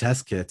test on the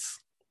test kits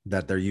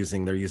that they're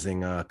using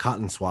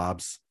cotton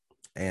swabs,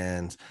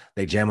 and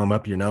they jam them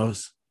up your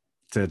nose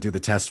to do the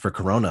test for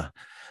corona.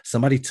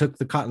 Somebody took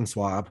the cotton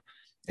swab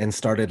and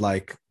started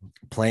like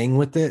playing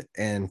with it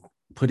and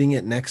putting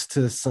it next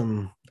to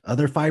some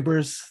other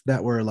fibers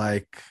that were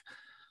like,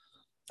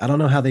 I don't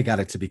know how they got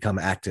it to become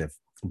active,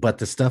 but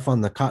the stuff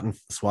on the cotton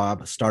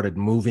swab started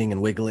moving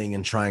and wiggling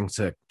and trying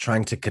to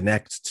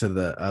connect to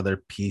the other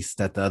piece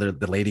that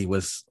the lady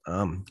was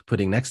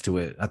putting next to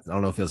it. I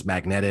don't know if it was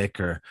magnetic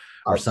or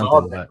I saw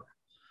something, that.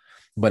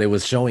 but it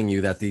was showing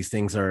you that these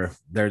things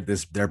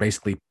they're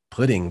basically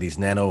putting these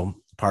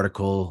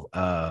nanoparticle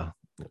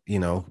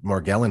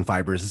Morgellon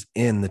fibers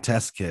in the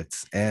test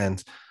kits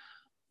and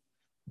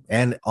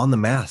on the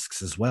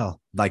masks as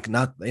well, like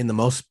not in the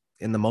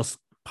most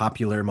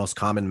popular, most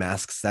common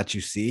masks that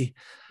you see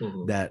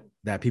Mhm.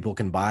 that people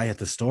can buy at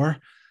the store.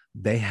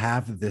 They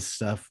have this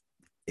stuff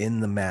in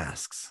the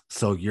masks,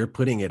 so you're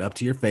putting it up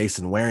to your face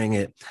and wearing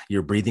it.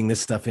 You're breathing this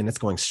stuff in. It's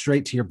going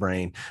straight to your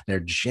brain. They're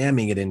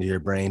jamming it into your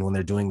brain when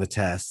they're doing the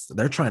tests.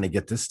 They're trying to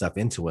get this stuff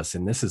into us,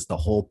 and this is the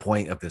whole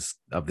point of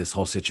this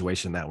whole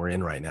situation that we're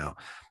in right now,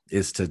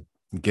 is to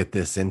get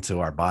this into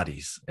our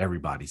bodies.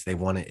 Everybody's, they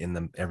want it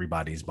in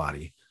everybody's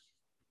body.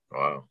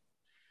 Wow.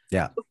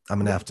 Yeah, I'm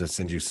gonna have to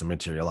send you some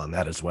material on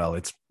that as well.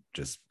 It's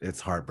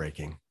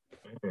heartbreaking.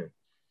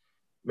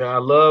 Man, I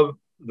love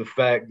the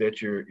fact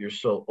that you're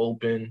so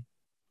open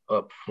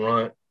up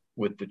front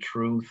with the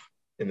truth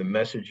and the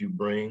message you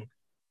bring.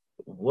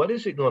 What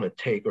is it going to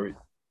take, or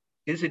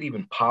is it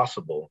even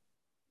possible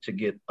to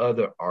get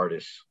other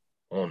artists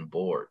on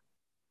board?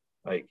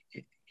 Like,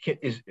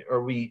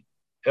 are we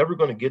ever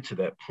going to get to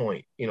that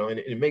point? And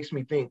it makes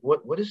me think,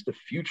 what is the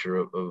future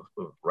of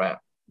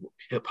rap,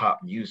 hip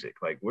hop music?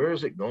 Like, where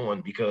is it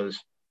going? Because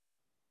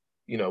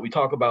we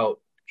talk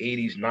about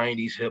 80s,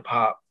 90s hip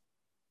hop,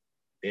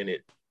 and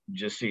it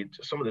just see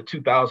some of the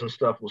 2000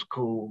 stuff was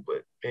cool,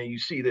 but and you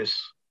see this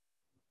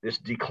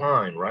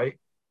decline, right?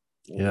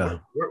 Yeah.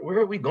 Where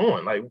are we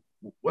going? Like,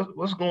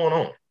 what's going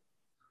on?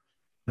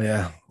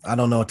 Yeah, I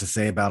don't know what to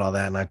say about all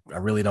that. And I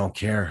really don't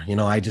care.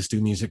 I just do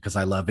music because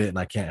I love it and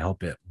I can't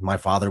help it. My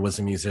father was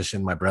a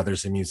musician. My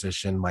brother's a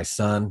musician. My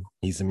son,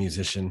 he's a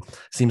musician.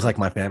 Seems like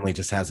my family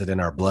just has it in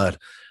our blood.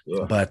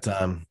 Yeah, But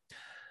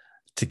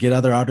to get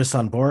other artists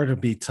on board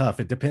would be tough.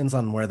 It depends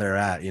on where they're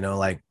at.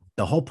 Like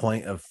the whole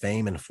point of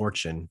fame and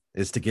fortune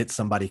is to get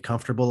somebody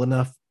comfortable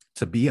enough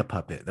to be a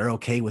puppet. They're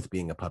okay with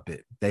being a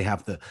puppet. They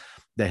have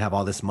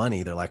all this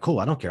money. They're like, cool,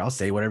 I don't care. I'll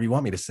say whatever you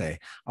want me to say.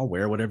 I'll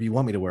wear whatever you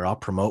want me to wear. I'll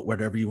promote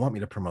whatever you want me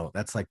to promote.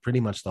 That's like pretty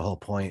much the whole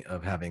point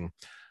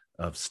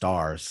of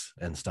stars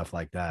and stuff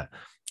like that.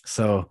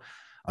 So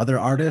other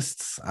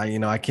artists,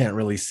 I can't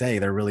really say.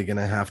 They're really going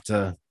to have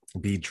to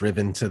be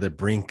driven to the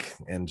brink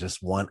and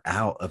just want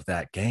out of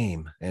that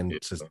game and yeah,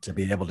 just to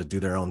be able to do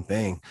their own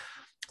thing.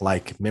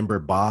 Like, remember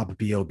Bob?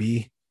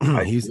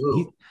 I he's he,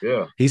 do.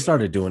 Yeah, he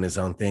started doing his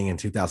own thing in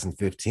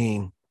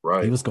 2015. He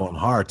right. was going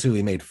hard too.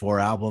 He made 4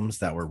 albums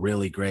that were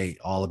really great,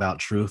 all about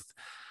truth.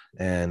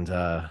 And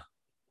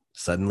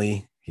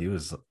suddenly he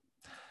was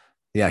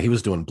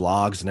doing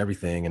blogs and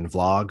everything and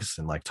vlogs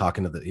and like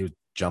he would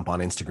jump on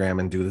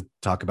Instagram and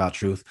talk about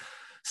truth.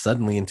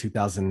 Suddenly in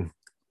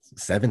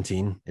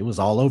 2017, it was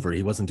all over.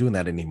 He wasn't doing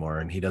that anymore.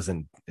 And he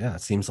doesn't, yeah,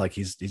 it seems like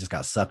he just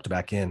got sucked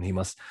back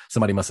in.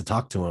 Somebody must have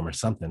talked to him or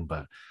something,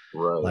 but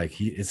Right. like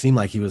it seemed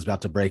like he was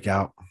about to break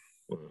out.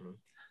 Mhm.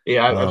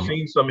 Yeah, I've Um,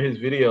 seen some of his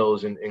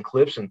videos and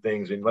clips and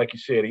things, and like you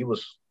said, he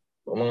was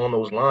along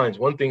those lines.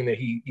 One thing that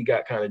he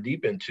got kind of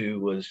deep into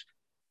was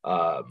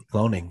um,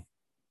 Cloning.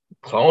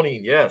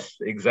 cloning. Yes,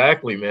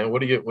 exactly, man.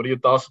 What are your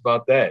thoughts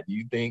about that? Do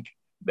you think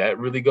that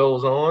really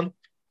goes on?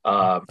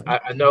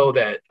 I know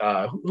that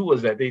who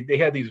was that? They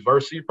had these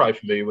verses. You're probably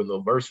familiar with the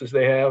verses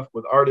they have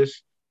with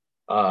artists.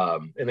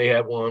 And they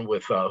had one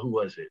with who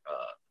was it?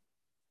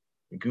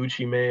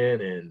 Gucci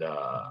Man and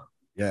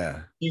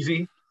Yeah.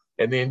 Jeezy.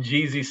 And then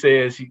Jeezy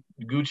says,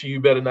 Gucci, you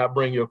better not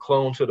bring your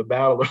clone to the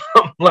battle or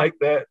something like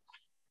that.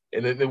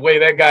 And then the way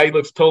that guy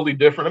looks totally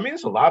different. I mean,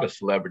 it's a lot of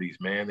celebrities,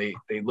 man.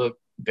 They look.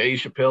 Dave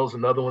Chappelle's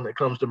another one that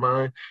comes to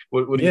mind.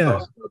 What are your Yeah.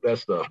 thoughts about that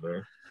stuff,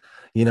 man?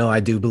 I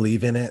do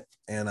believe in it.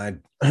 And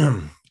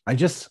I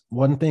just,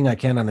 one thing I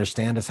can't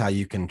understand is how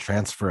you can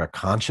transfer a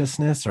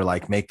consciousness or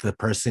like make the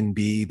person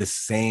be the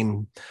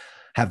same,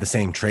 have the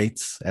same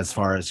traits as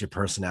far as your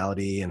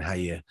personality and how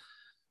you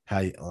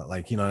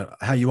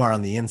are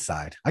on the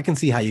inside. I can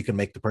see how you can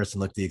make the person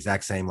look the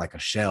exact same, like a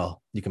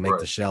shell. You can make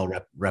Right. the shell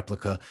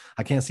replica.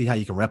 I can't see how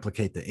you can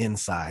replicate the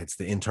insides,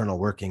 the internal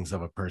workings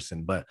of a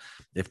person. But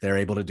if they're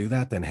able to do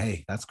that, then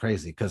hey, that's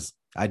crazy. Because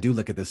I do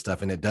look at this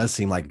stuff and it does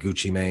seem like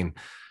Gucci Mane.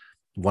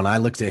 When I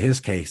looked at his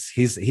case,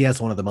 he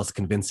has one of the most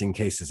convincing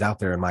cases out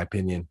there, in my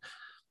opinion.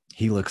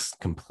 He looks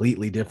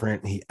completely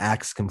different. He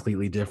acts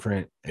completely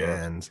different.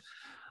 Yes.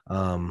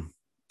 And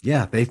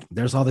yeah,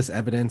 there's all this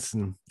evidence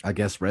and I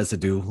guess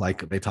residue,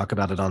 like they talk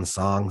about it on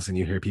songs and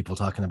you hear people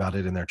talking about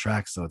it in their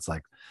tracks. So it's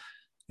like,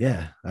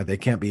 yeah, they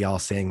can't be all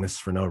saying this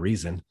for no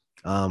reason.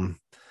 um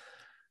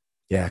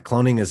yeah,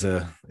 cloning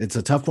it's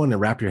a tough one to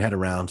wrap your head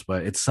around,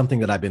 but it's something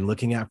that I've been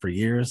looking at for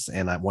years.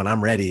 And when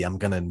I'm ready, I'm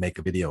gonna make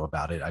a video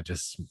about it. I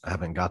just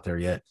haven't got there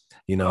yet.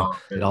 Oh,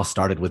 It man. all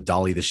started with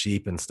Dolly the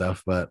sheep and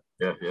stuff, but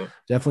Yeah, yeah.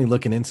 definitely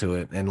looking into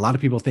it. And a lot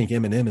of people think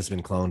Eminem has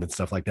been cloned and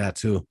stuff like that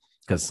too,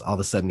 because all of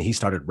a sudden he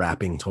started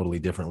rapping totally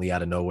differently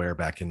out of nowhere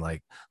back in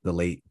like the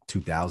late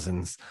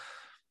 2000s.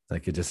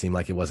 Like it just seemed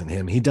like it wasn't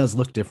him. He does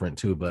look different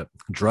too, but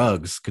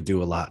drugs could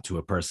do a lot to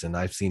a person.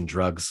 I've seen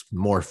drugs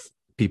morph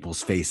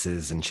people's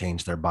faces and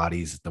change their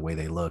bodies the way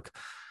they look.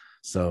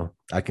 So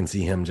I can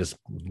see him just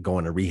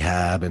going to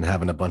rehab and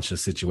having a bunch of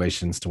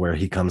situations to where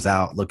he comes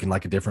out looking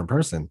like a different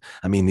person.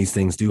 I mean, these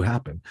things do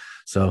happen.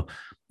 So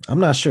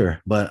I'm not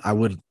sure, but I'm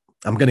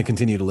going to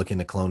continue to look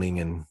into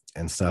cloning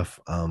and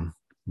stuff.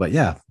 But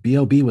yeah,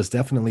 B.O.B. was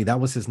definitely, that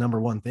was his number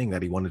one thing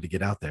that he wanted to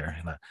get out there.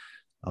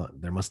 And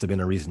there must have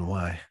been a reason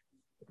why.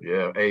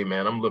 Yeah. Hey,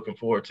 man, I'm looking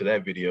forward to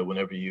that video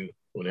whenever you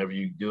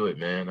do it,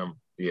 man. I'm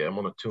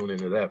gonna tune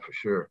into that for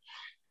sure.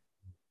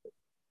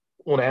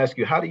 I want to ask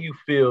you, how do you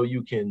feel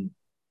you can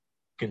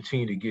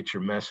continue to get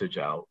your message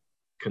out,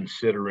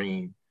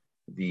 considering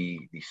the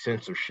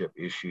censorship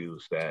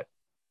issues that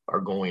are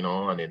going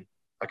on, and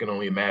I can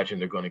only imagine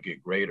they're going to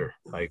get greater.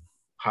 Like,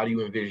 how do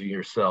you envision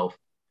yourself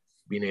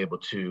being able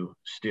to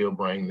still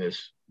bring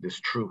this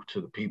truth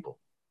to the people?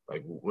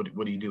 Like,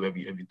 what do you do? Have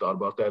you thought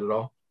about that at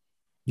all?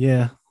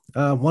 Yeah.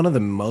 One of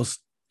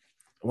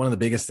the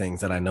biggest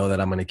things that I know that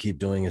I'm going to keep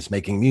doing is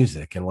making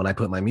music. And when I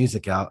put my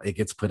music out, it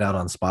gets put out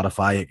on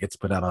Spotify, it gets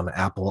put out on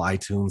Apple,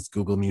 iTunes,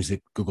 Google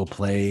Music, Google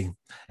Play,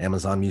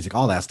 Amazon Music,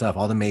 all that stuff,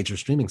 all the major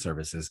streaming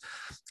services.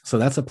 So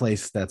that's a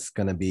place that's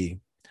going to be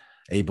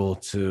able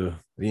to,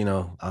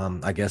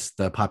 I guess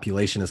the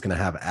population is going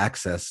to have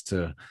access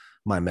to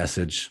my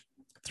message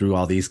through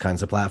all these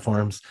kinds of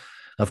platforms.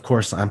 Of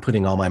course, I'm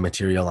putting all my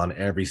material on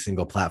every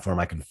single platform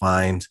I can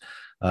find.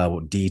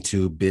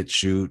 D2,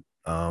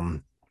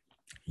 BitChute,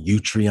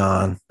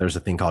 Utreon. There's a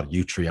thing called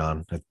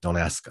Utreon. Don't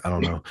ask. I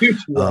don't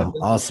know.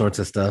 All sorts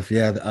of stuff.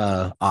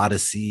 Yeah.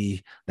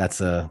 Odyssey.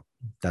 That's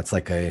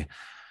like a,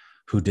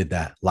 who did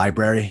that?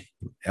 Library,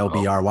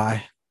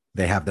 LBRY.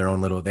 They have their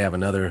own little, they have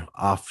another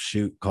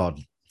offshoot called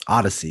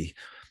Odyssey.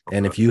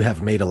 And if you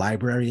have made a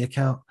library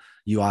account,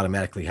 you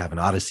automatically have an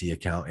Odyssey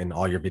account and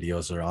all your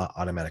videos are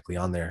automatically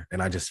on there.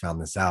 And I just found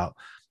this out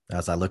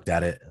as I looked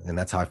at it. And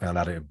that's how I found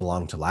out it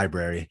belonged to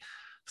library.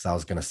 So I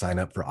was going to sign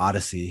up for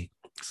Odyssey.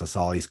 So I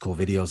saw all these cool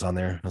videos on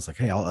there. I was like,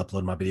 hey, I'll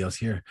upload my videos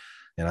here.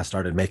 And I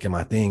started making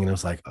my thing. And it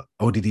was like,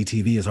 ODD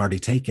TV is already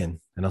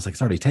taken. And I was like,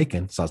 it's already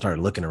taken. So I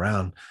started looking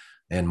around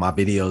and my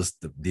videos,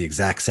 the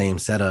exact same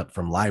setup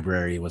from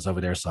library was over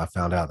there. So I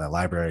found out that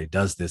library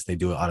does this. They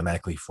do it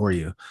automatically for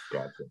you.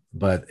 Gotcha.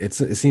 But it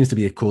seems to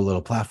be a cool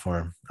little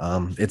platform.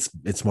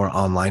 It's more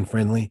online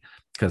friendly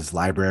because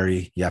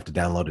library, you have to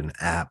download an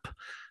app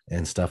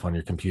and stuff on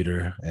your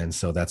computer. And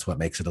so that's what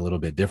makes it a little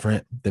bit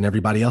different than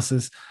everybody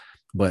else's.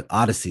 But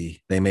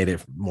Odyssey, they made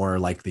it more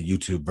like the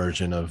YouTube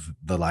version of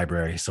the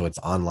library. So it's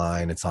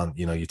online. It's on,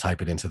 you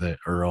type it into the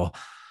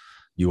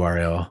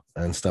URL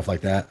and stuff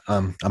like that.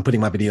 I'm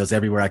putting my videos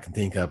everywhere I can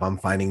think of. I'm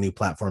finding new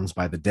platforms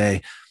by the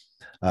day.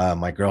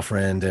 My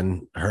girlfriend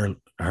and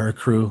her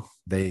crew,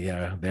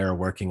 they're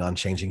working on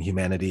changing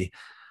humanity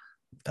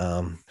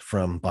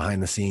from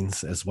behind the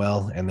scenes as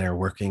well. And they're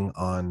working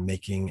on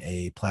making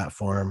a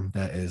platform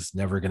that is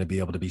never going to be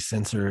able to be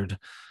censored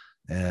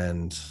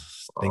and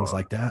things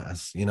like that,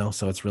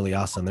 so it's really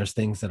awesome. There's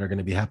things that are going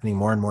to be happening.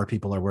 More and more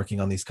people are working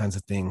on these kinds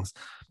of things.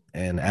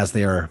 And as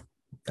they are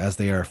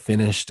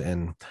finished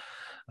and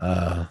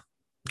I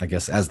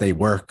guess as they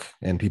work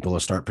and people will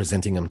start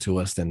presenting them to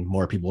us, then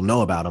more people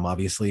know about them,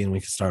 obviously, and we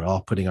can start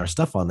all putting our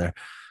stuff on there.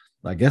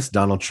 I guess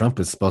Donald Trump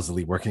is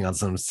supposedly working on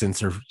some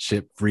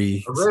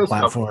censorship-free I read something.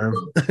 platform.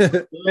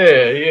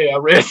 Yeah, I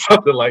read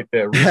something like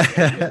that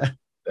recently.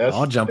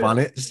 I'll jump on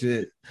it.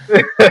 Shit.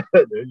 There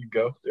you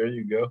go. There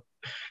you go.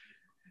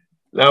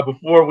 Now,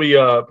 before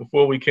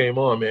we came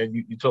on, man,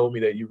 you told me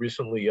that you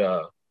recently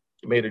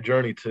made a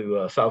journey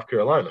to South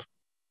Carolina,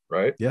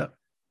 right? Yeah,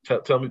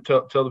 Tell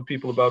the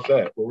people about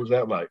that. What was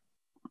that like?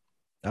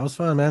 that was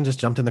fun, man. Just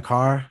jumped in the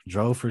car,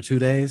 drove for 2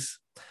 days.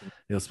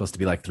 It was supposed to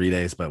be like 3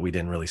 days, but we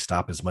didn't really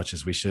stop as much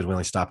as we should. We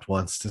only stopped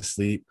once to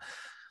sleep.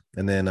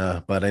 And then,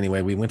 but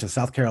anyway, we went to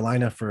South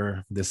Carolina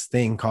for this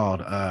thing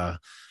called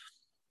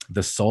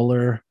the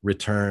Solar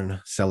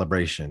Return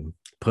Celebration,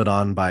 put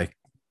on by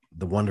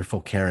the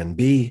wonderful Karen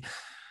B.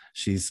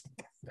 She's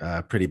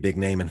a pretty big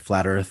name in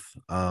Flat Earth.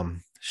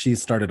 She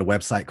started a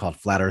website called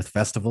Flat Earth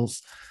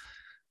Festivals.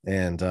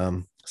 And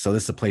so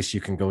this is a place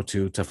you can go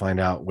to find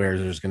out where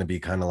there's going to be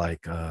kind of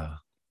like,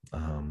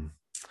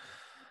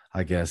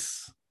 I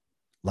guess,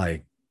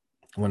 like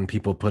when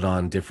people put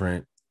on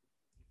different,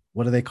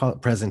 what do they call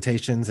it,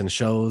 presentations and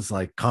shows,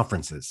 like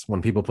conferences,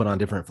 when people put on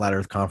different flat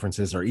earth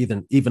conferences, or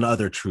even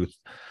other truth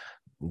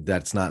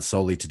that's not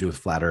solely to do with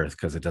flat earth,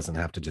 because it doesn't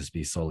have to just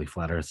be solely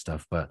flat earth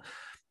stuff, but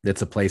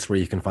it's a place where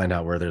you can find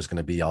out where there's going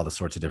to be all the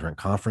sorts of different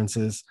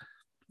conferences.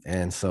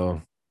 And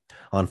so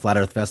on Flat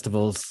Earth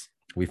Festivals,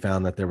 we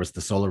found that there was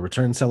the Solar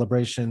Return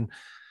Celebration,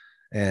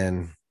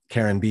 and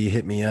Karen B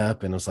hit me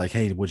up and was like,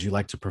 hey, would you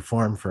like to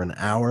perform for an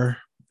hour?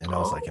 And I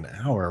was like, an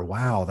hour?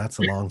 Wow, that's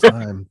a long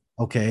time.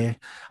 Okay,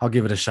 I'll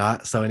give it a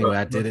shot. So anyway,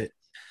 I did it.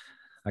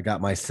 I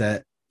got my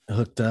set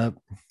hooked up.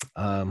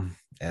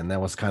 And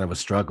that was kind of a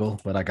struggle,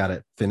 but I got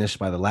it finished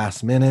by the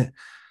last minute.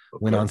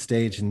 Went on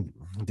stage and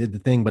did the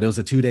thing, but it was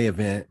a 2-day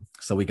event.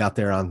 So we got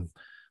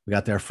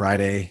there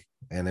Friday,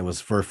 and it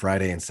was for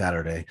Friday and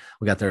Saturday.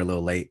 We got there a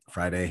little late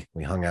Friday.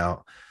 We hung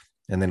out,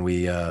 and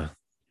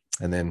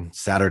then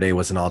Saturday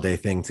was an all-day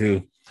thing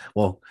too.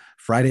 Well,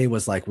 Friday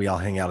was like we all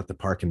hang out at the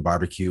park and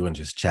barbecue and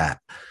just chat,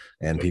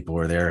 and people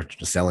were there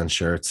just selling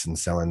shirts and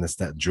selling this,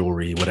 that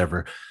jewelry,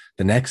 whatever.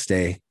 The next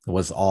day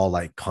was all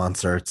like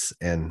concerts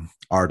and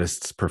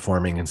artists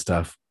performing and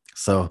stuff.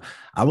 So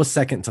I was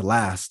second to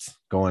last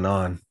going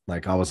on.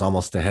 Like I was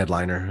almost a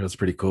headliner. It was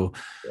pretty cool.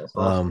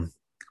 Awesome.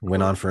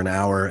 Went on for an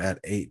hour at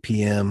 8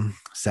 p.m.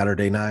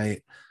 Saturday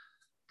night.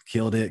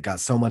 Killed it. Got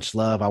so much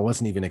love. I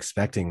wasn't even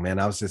expecting, man.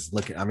 I was just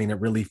looking. I mean, it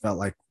really felt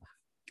like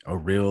a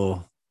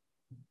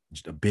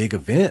big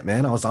event,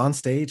 man. I was on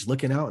stage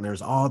looking out, and there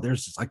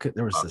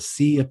was a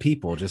sea of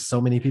people, just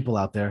so many people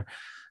out there,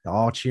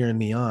 all cheering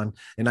me on.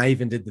 And I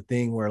even did the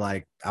thing where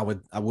like I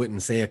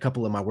wouldn't say a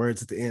couple of my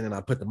words at the end, and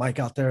I'd put the mic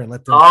out there and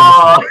let them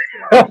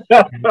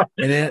and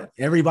then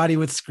everybody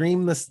would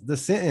scream the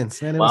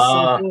sentence, man. It was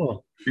so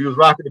cool. He was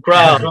rocking the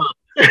crowd,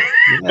 huh?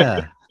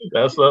 Yeah.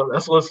 That's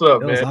what's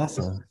up, man. That was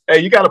awesome. Hey,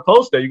 you got to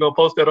post that. You gonna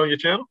post that on your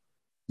channel?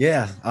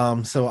 Yeah.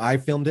 So I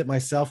filmed it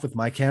myself with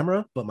my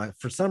camera, but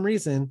for some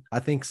reason, I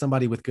think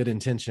somebody with good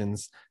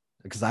intentions,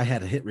 because I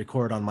had to hit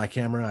record on my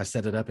camera. I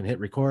set it up and hit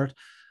record.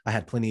 I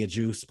had plenty of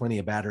juice, plenty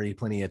of battery,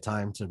 plenty of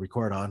time to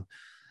record on.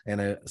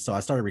 And so I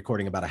started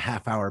recording about a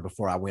half hour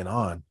before I went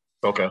on.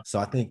 Okay. So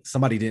I think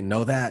somebody didn't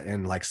know that.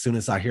 And like, soon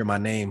as I hear my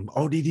name,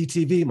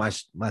 ODDTV,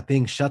 my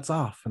thing shuts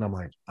off. And I'm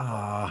like,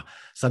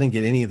 so I didn't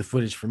get any of the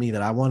footage for me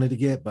that I wanted to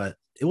get, but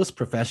it was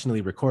professionally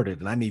recorded.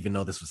 And I didn't even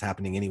know this was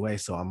happening anyway.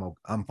 So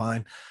I'm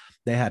fine.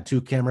 They had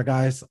 2 camera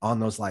guys on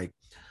those, like,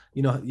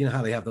 you know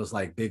how they have those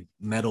like big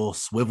metal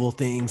swivel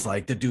things,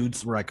 like the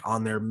dudes were like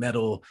on their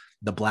metal,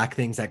 the black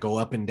things that go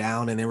up and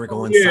down, and they were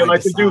going side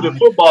like to they do the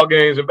football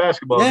games and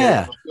basketball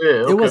games.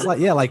 It was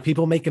like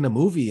people making a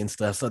movie and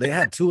stuff. So they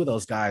had 2 of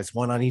those guys,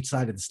 one on each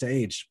side of the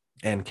stage,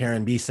 and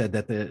Karen B said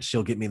that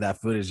she'll get me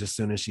that footage as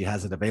soon as she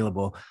has it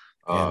available.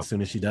 And as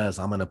soon as she does,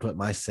 I'm gonna put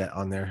my set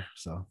on there,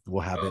 so we'll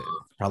have it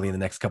probably in the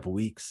next couple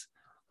weeks.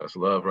 That's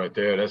love right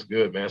there. That's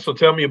good, man. So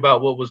tell me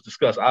about what was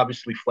discussed.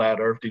 Obviously, flat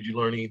Earth. Did you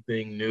learn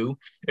anything new?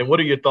 And what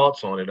are your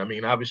thoughts on it? I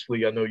mean,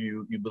 obviously, I know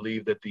you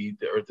believe that the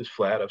Earth is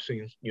flat. I've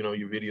seen your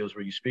videos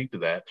where you speak to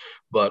that.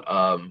 But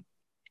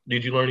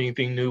did you learn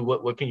anything new?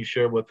 What can you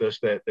share with us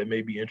that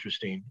may be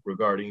interesting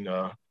regarding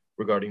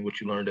what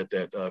you learned at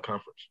that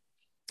conference?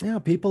 Yeah,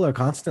 people are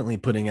constantly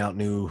putting out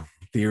new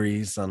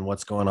theories on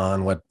what's going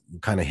on, what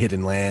kind of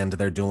hidden land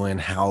they're doing,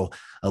 how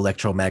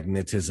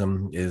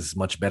electromagnetism is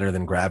much better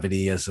than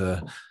gravity as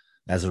a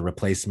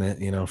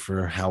replacement,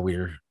 for how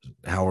we're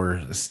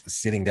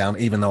sitting down,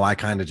 even though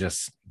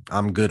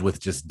I'm good with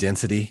just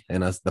density,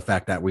 and the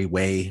fact that we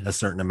weigh a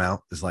certain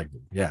amount is like,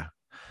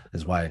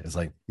 is why it's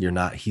like you're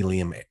not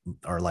helium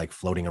or like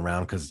floating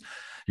around because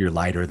you're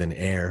lighter than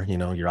air.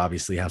 You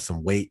obviously have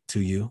some weight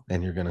to you,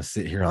 and you're going to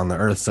sit here on the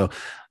earth. So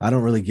I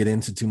don't really get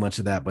into too much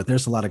of that, but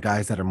there's a lot of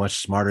guys that are much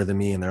smarter than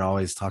me, and they're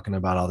always talking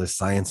about all this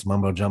science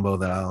mumbo jumbo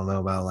that I don't know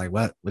about. Like,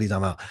 what are you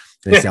talking about?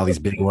 They say all these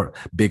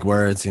big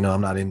words.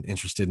 I'm not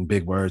interested in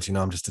big words.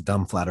 I'm just a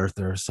dumb flat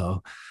earther.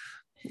 So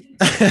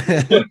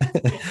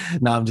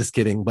no, I'm just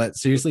kidding. But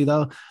seriously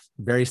though,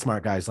 very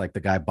smart guys, like the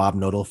guy Bob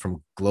Nodal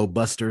from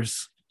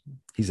Globebusters.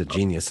 he's a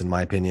genius in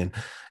my opinion.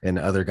 And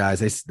other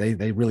guys,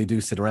 they really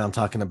do sit around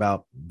talking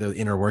about the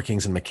inner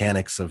workings and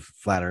mechanics of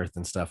flat earth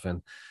and stuff.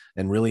 And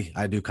really,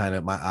 I do kind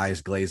of, my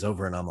eyes glaze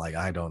over and I'm like,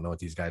 I don't know what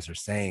these guys are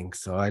saying.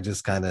 So I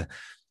just kind of,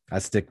 I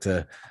stick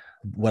to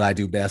what I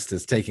do best,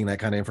 is taking that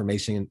kind of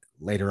information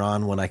later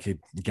on when I could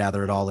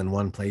gather it all in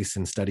one place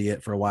and study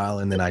it for a while.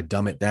 And then I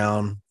dumb it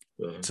down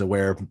to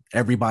where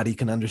everybody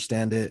can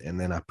understand it. And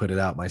then I put it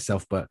out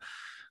myself. But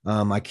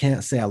I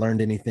can't say I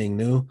learned anything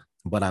new,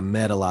 but I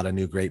met a lot of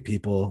new great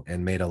people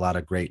and made a lot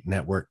of great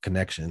network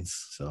connections.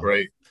 So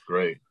great.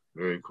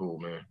 Very cool,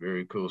 man.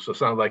 Very cool. So it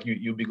sounds like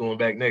you'll be going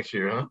back next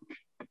year, huh?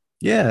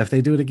 yeah, if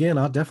they do it again,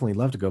 I'll definitely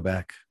love to go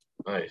back.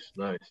 Nice.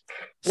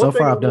 So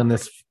far, I've done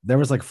this. There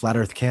was like Flat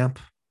Earth Camp.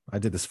 I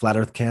did this Flat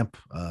Earth Camp.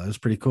 It was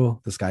pretty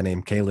cool. This guy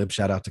named Caleb,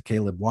 shout out to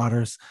Caleb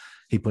Waters.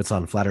 He puts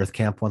on Flat Earth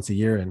Camp once a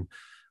year in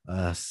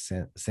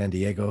San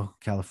Diego,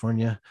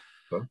 California.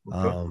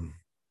 Okay.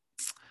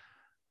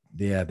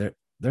 Yeah,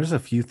 there's a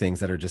few things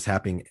that are just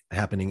happening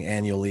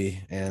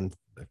annually, and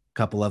a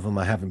couple of them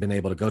I haven't been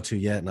able to go to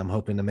yet, and I'm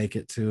hoping to make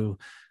it to.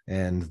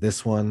 And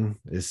this one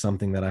is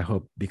something that I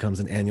hope becomes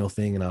an annual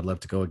thing, and I'd love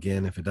to go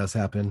again if it does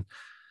happen.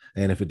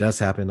 And if it does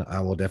happen,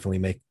 I will definitely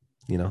make,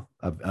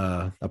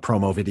 a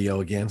promo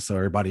video again so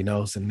everybody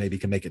knows and maybe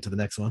can make it to the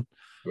next one.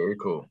 Very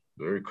cool.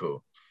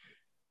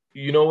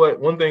 You know what?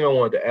 One thing I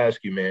wanted to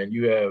ask you, man,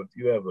 you have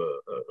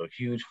a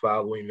huge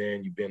following,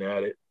 man. You've been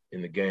at it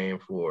in the game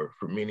for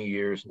many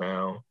years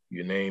now.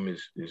 Your name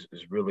is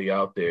really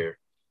out there.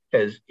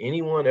 Has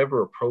anyone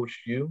ever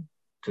approached you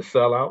to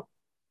sell out?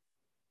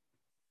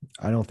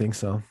 I don't think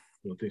so.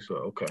 I don't think so.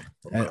 Okay.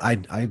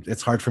 I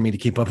it's hard for me to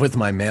keep up with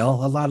my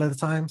mail a lot of the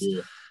times.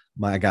 Yeah.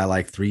 I got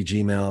like 3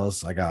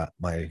 Gmails.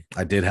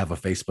 I did have a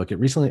Facebook.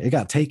 It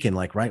got taken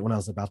like right when I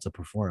was about to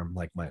perform.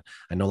 Like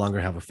I no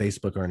longer have a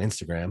Facebook or an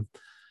Instagram.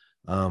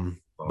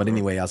 But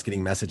anyway, I was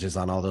getting messages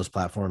on all those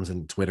platforms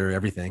and Twitter,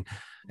 everything.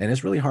 And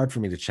it's really hard for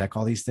me to check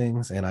all these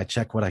things. And I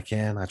check what I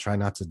can. I try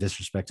not to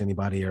disrespect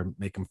anybody or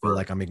make them feel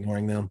like I'm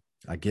ignoring them.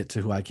 I get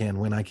to who I can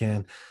when I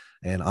can.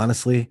 And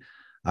honestly,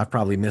 I've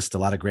probably missed a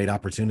lot of great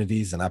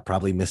opportunities, and I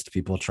probably missed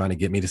people trying to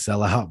get me to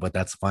sell out, but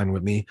that's fine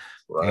with me.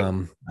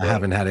 Right. I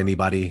haven't had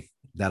anybody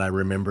that I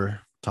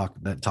remember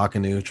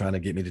talking to, trying to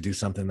get me to do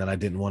something that I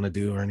didn't want to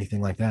do or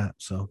anything like that.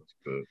 So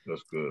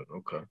that's good.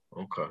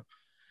 Okay.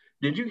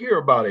 Did you hear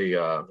about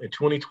in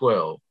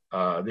 2012,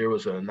 there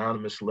was an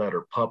anonymous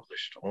letter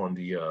published on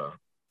the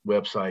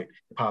website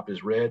Pop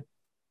is Red,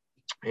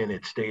 and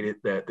it stated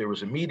that there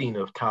was a meeting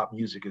of top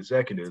music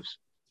executives,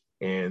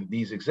 and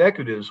these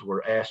executives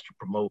were asked to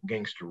promote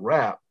gangster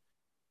rap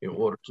in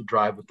order to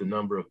drive up the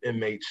number of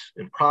inmates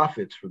and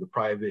profits for the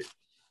private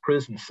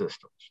prison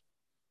systems.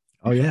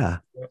 Oh, yeah.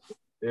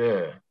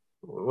 Yeah.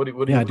 What are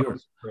your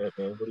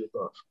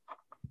thoughts?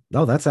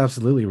 No, that's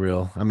absolutely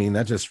real. I mean,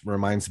 that just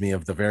reminds me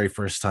of the very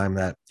first time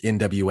that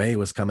NWA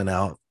was coming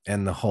out,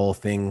 and the whole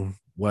thing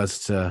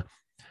was to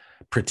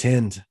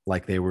pretend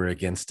like they were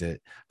against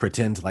it,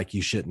 pretend like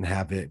you shouldn't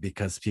have it,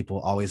 because people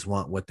always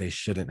want what they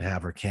shouldn't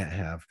have or can't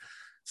have.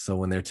 So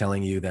when they're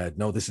telling you that,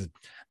 no,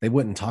 they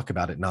wouldn't talk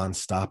about it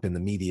nonstop in the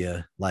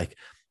media. Like,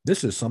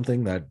 this is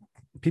something that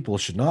people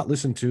should not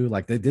listen to.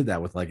 Like they did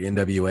that with like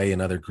NWA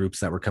and other groups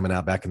that were coming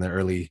out back in the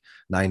early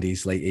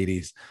 90s, late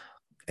 80s.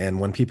 And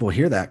when people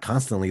hear that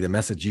constantly, the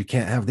message, you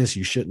can't have this,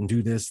 you shouldn't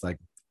do this. Like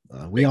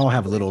we all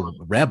have a little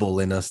rebel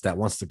in us that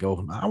wants to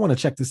go, I want to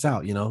check this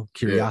out,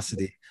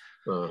 curiosity.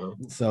 Yeah.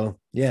 So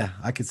yeah,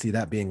 I could see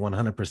that being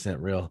 100%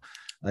 real.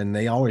 And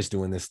they always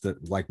doing this,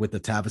 like with the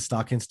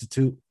Tavistock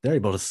Institute, they're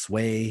able to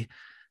sway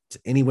to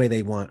any way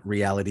they want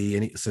reality,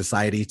 any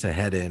society to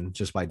head in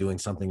just by doing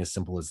something as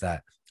simple as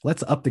that.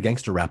 Let's up the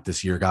gangster rap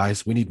this year,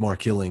 guys. We need more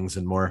killings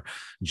and more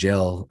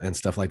jail and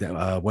stuff like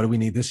that. What do we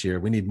need this year?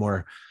 We need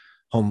more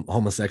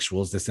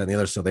homosexuals, this and the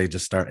other. So they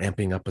just start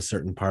amping up a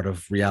certain part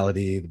of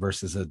reality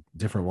versus a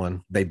different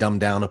one. They dumb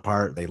down a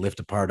part, they lift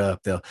a part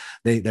up.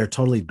 They're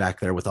totally back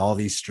there with all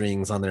these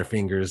strings on their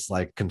fingers,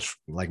 like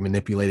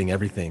manipulating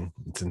everything.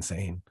 It's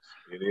insane.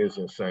 It is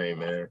insane,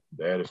 man.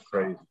 That is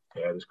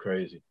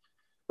crazy.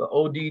 The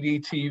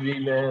ODD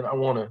TV, man. I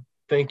want to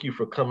thank you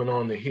for coming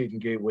on the Hidden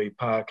Gateway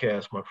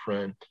podcast, my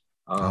friend.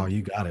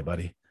 You got it,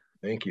 buddy.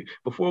 Thank you.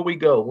 Before we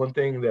go, one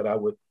thing that I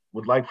would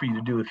like for you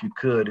to do,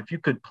 if you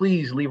could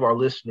please leave our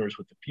listeners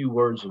with a few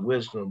words of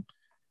wisdom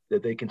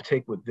that they can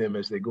take with them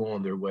as they go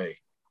on their way.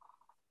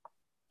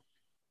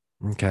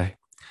 Okay.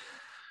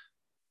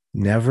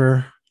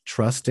 Never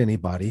trust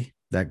anybody.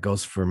 That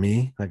goes for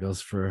me. That goes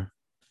for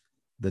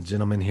the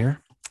gentleman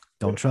here.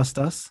 Don't trust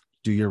us.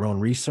 Do your own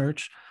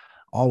research.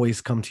 Always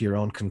come to your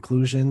own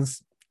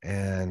conclusions,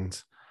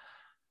 and,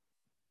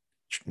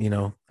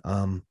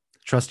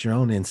 trust your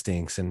own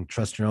instincts and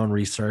trust your own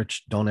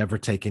research. Don't ever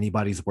take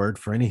anybody's word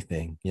for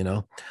anything.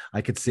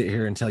 I could sit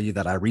here and tell you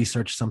that I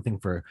researched something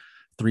for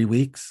 3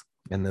 weeks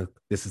and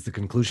this is the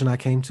conclusion I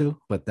came to,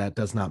 but that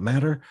does not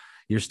matter.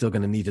 You're still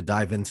going to need to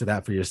dive into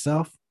that for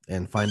yourself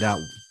and find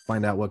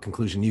out what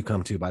conclusion you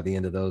come to by the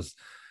end of those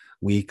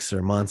weeks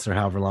or months or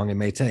however long it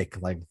may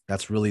take. Like,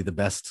 that's really the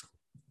best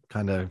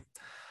kind of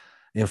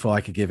info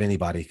I could give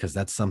anybody, because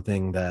that's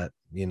something that,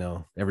 you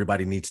know,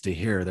 everybody needs to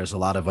hear. There's a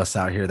lot of us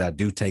out here that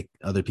do take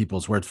other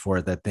people's word for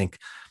it, that think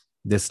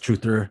this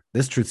truth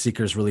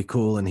seeker is really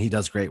cool and he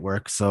does great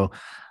work. So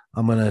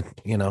I'm gonna,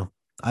 you know,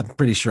 I'm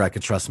pretty sure I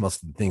could trust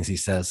most of the things he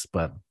says,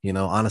 but, you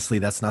know, honestly,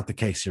 that's not the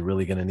case. You're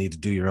really going to need to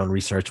do your own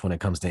research when it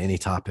comes to any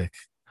topic.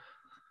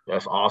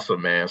 That's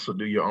awesome, man. So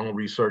do your own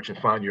research and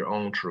find your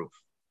own truth,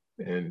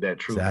 and that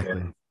truth that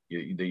Exactly.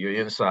 you're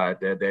inside,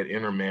 that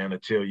inner man to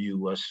tell you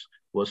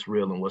what's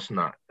real and what's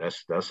not.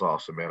 That's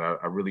awesome, man.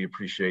 I really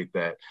appreciate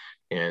that.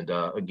 And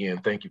again,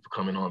 thank you for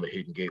coming on the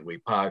Hidden Gateway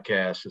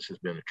podcast. This has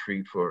been a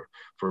treat for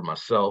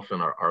myself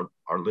and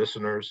our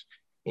listeners.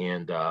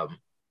 And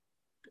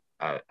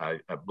I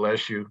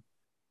bless you,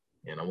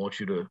 and I want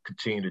you to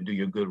continue to do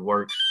your good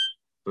works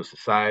for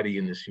society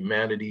and this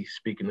humanity,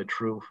 speaking the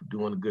truth,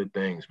 doing the good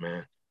things,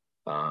 man.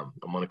 I'm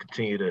going to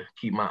continue to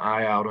keep my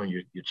eye out on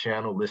your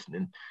channel,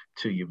 listening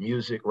to your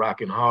music,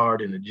 rocking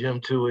hard in the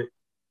gym to it.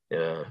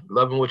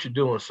 Loving what you're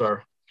doing,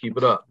 sir. Keep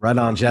it up. Right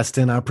on,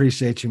 Justin. I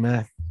appreciate you,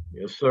 man.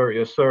 Yes, sir.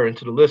 Yes, sir. And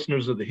to the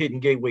listeners of the Hidden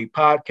Gateway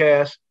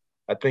podcast,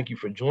 I thank you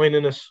for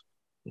joining us.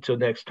 Until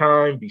next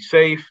time, be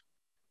safe,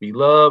 be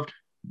loved,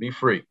 be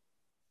free.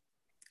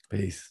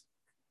 Peace.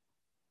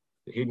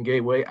 The Hidden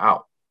Gateway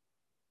out.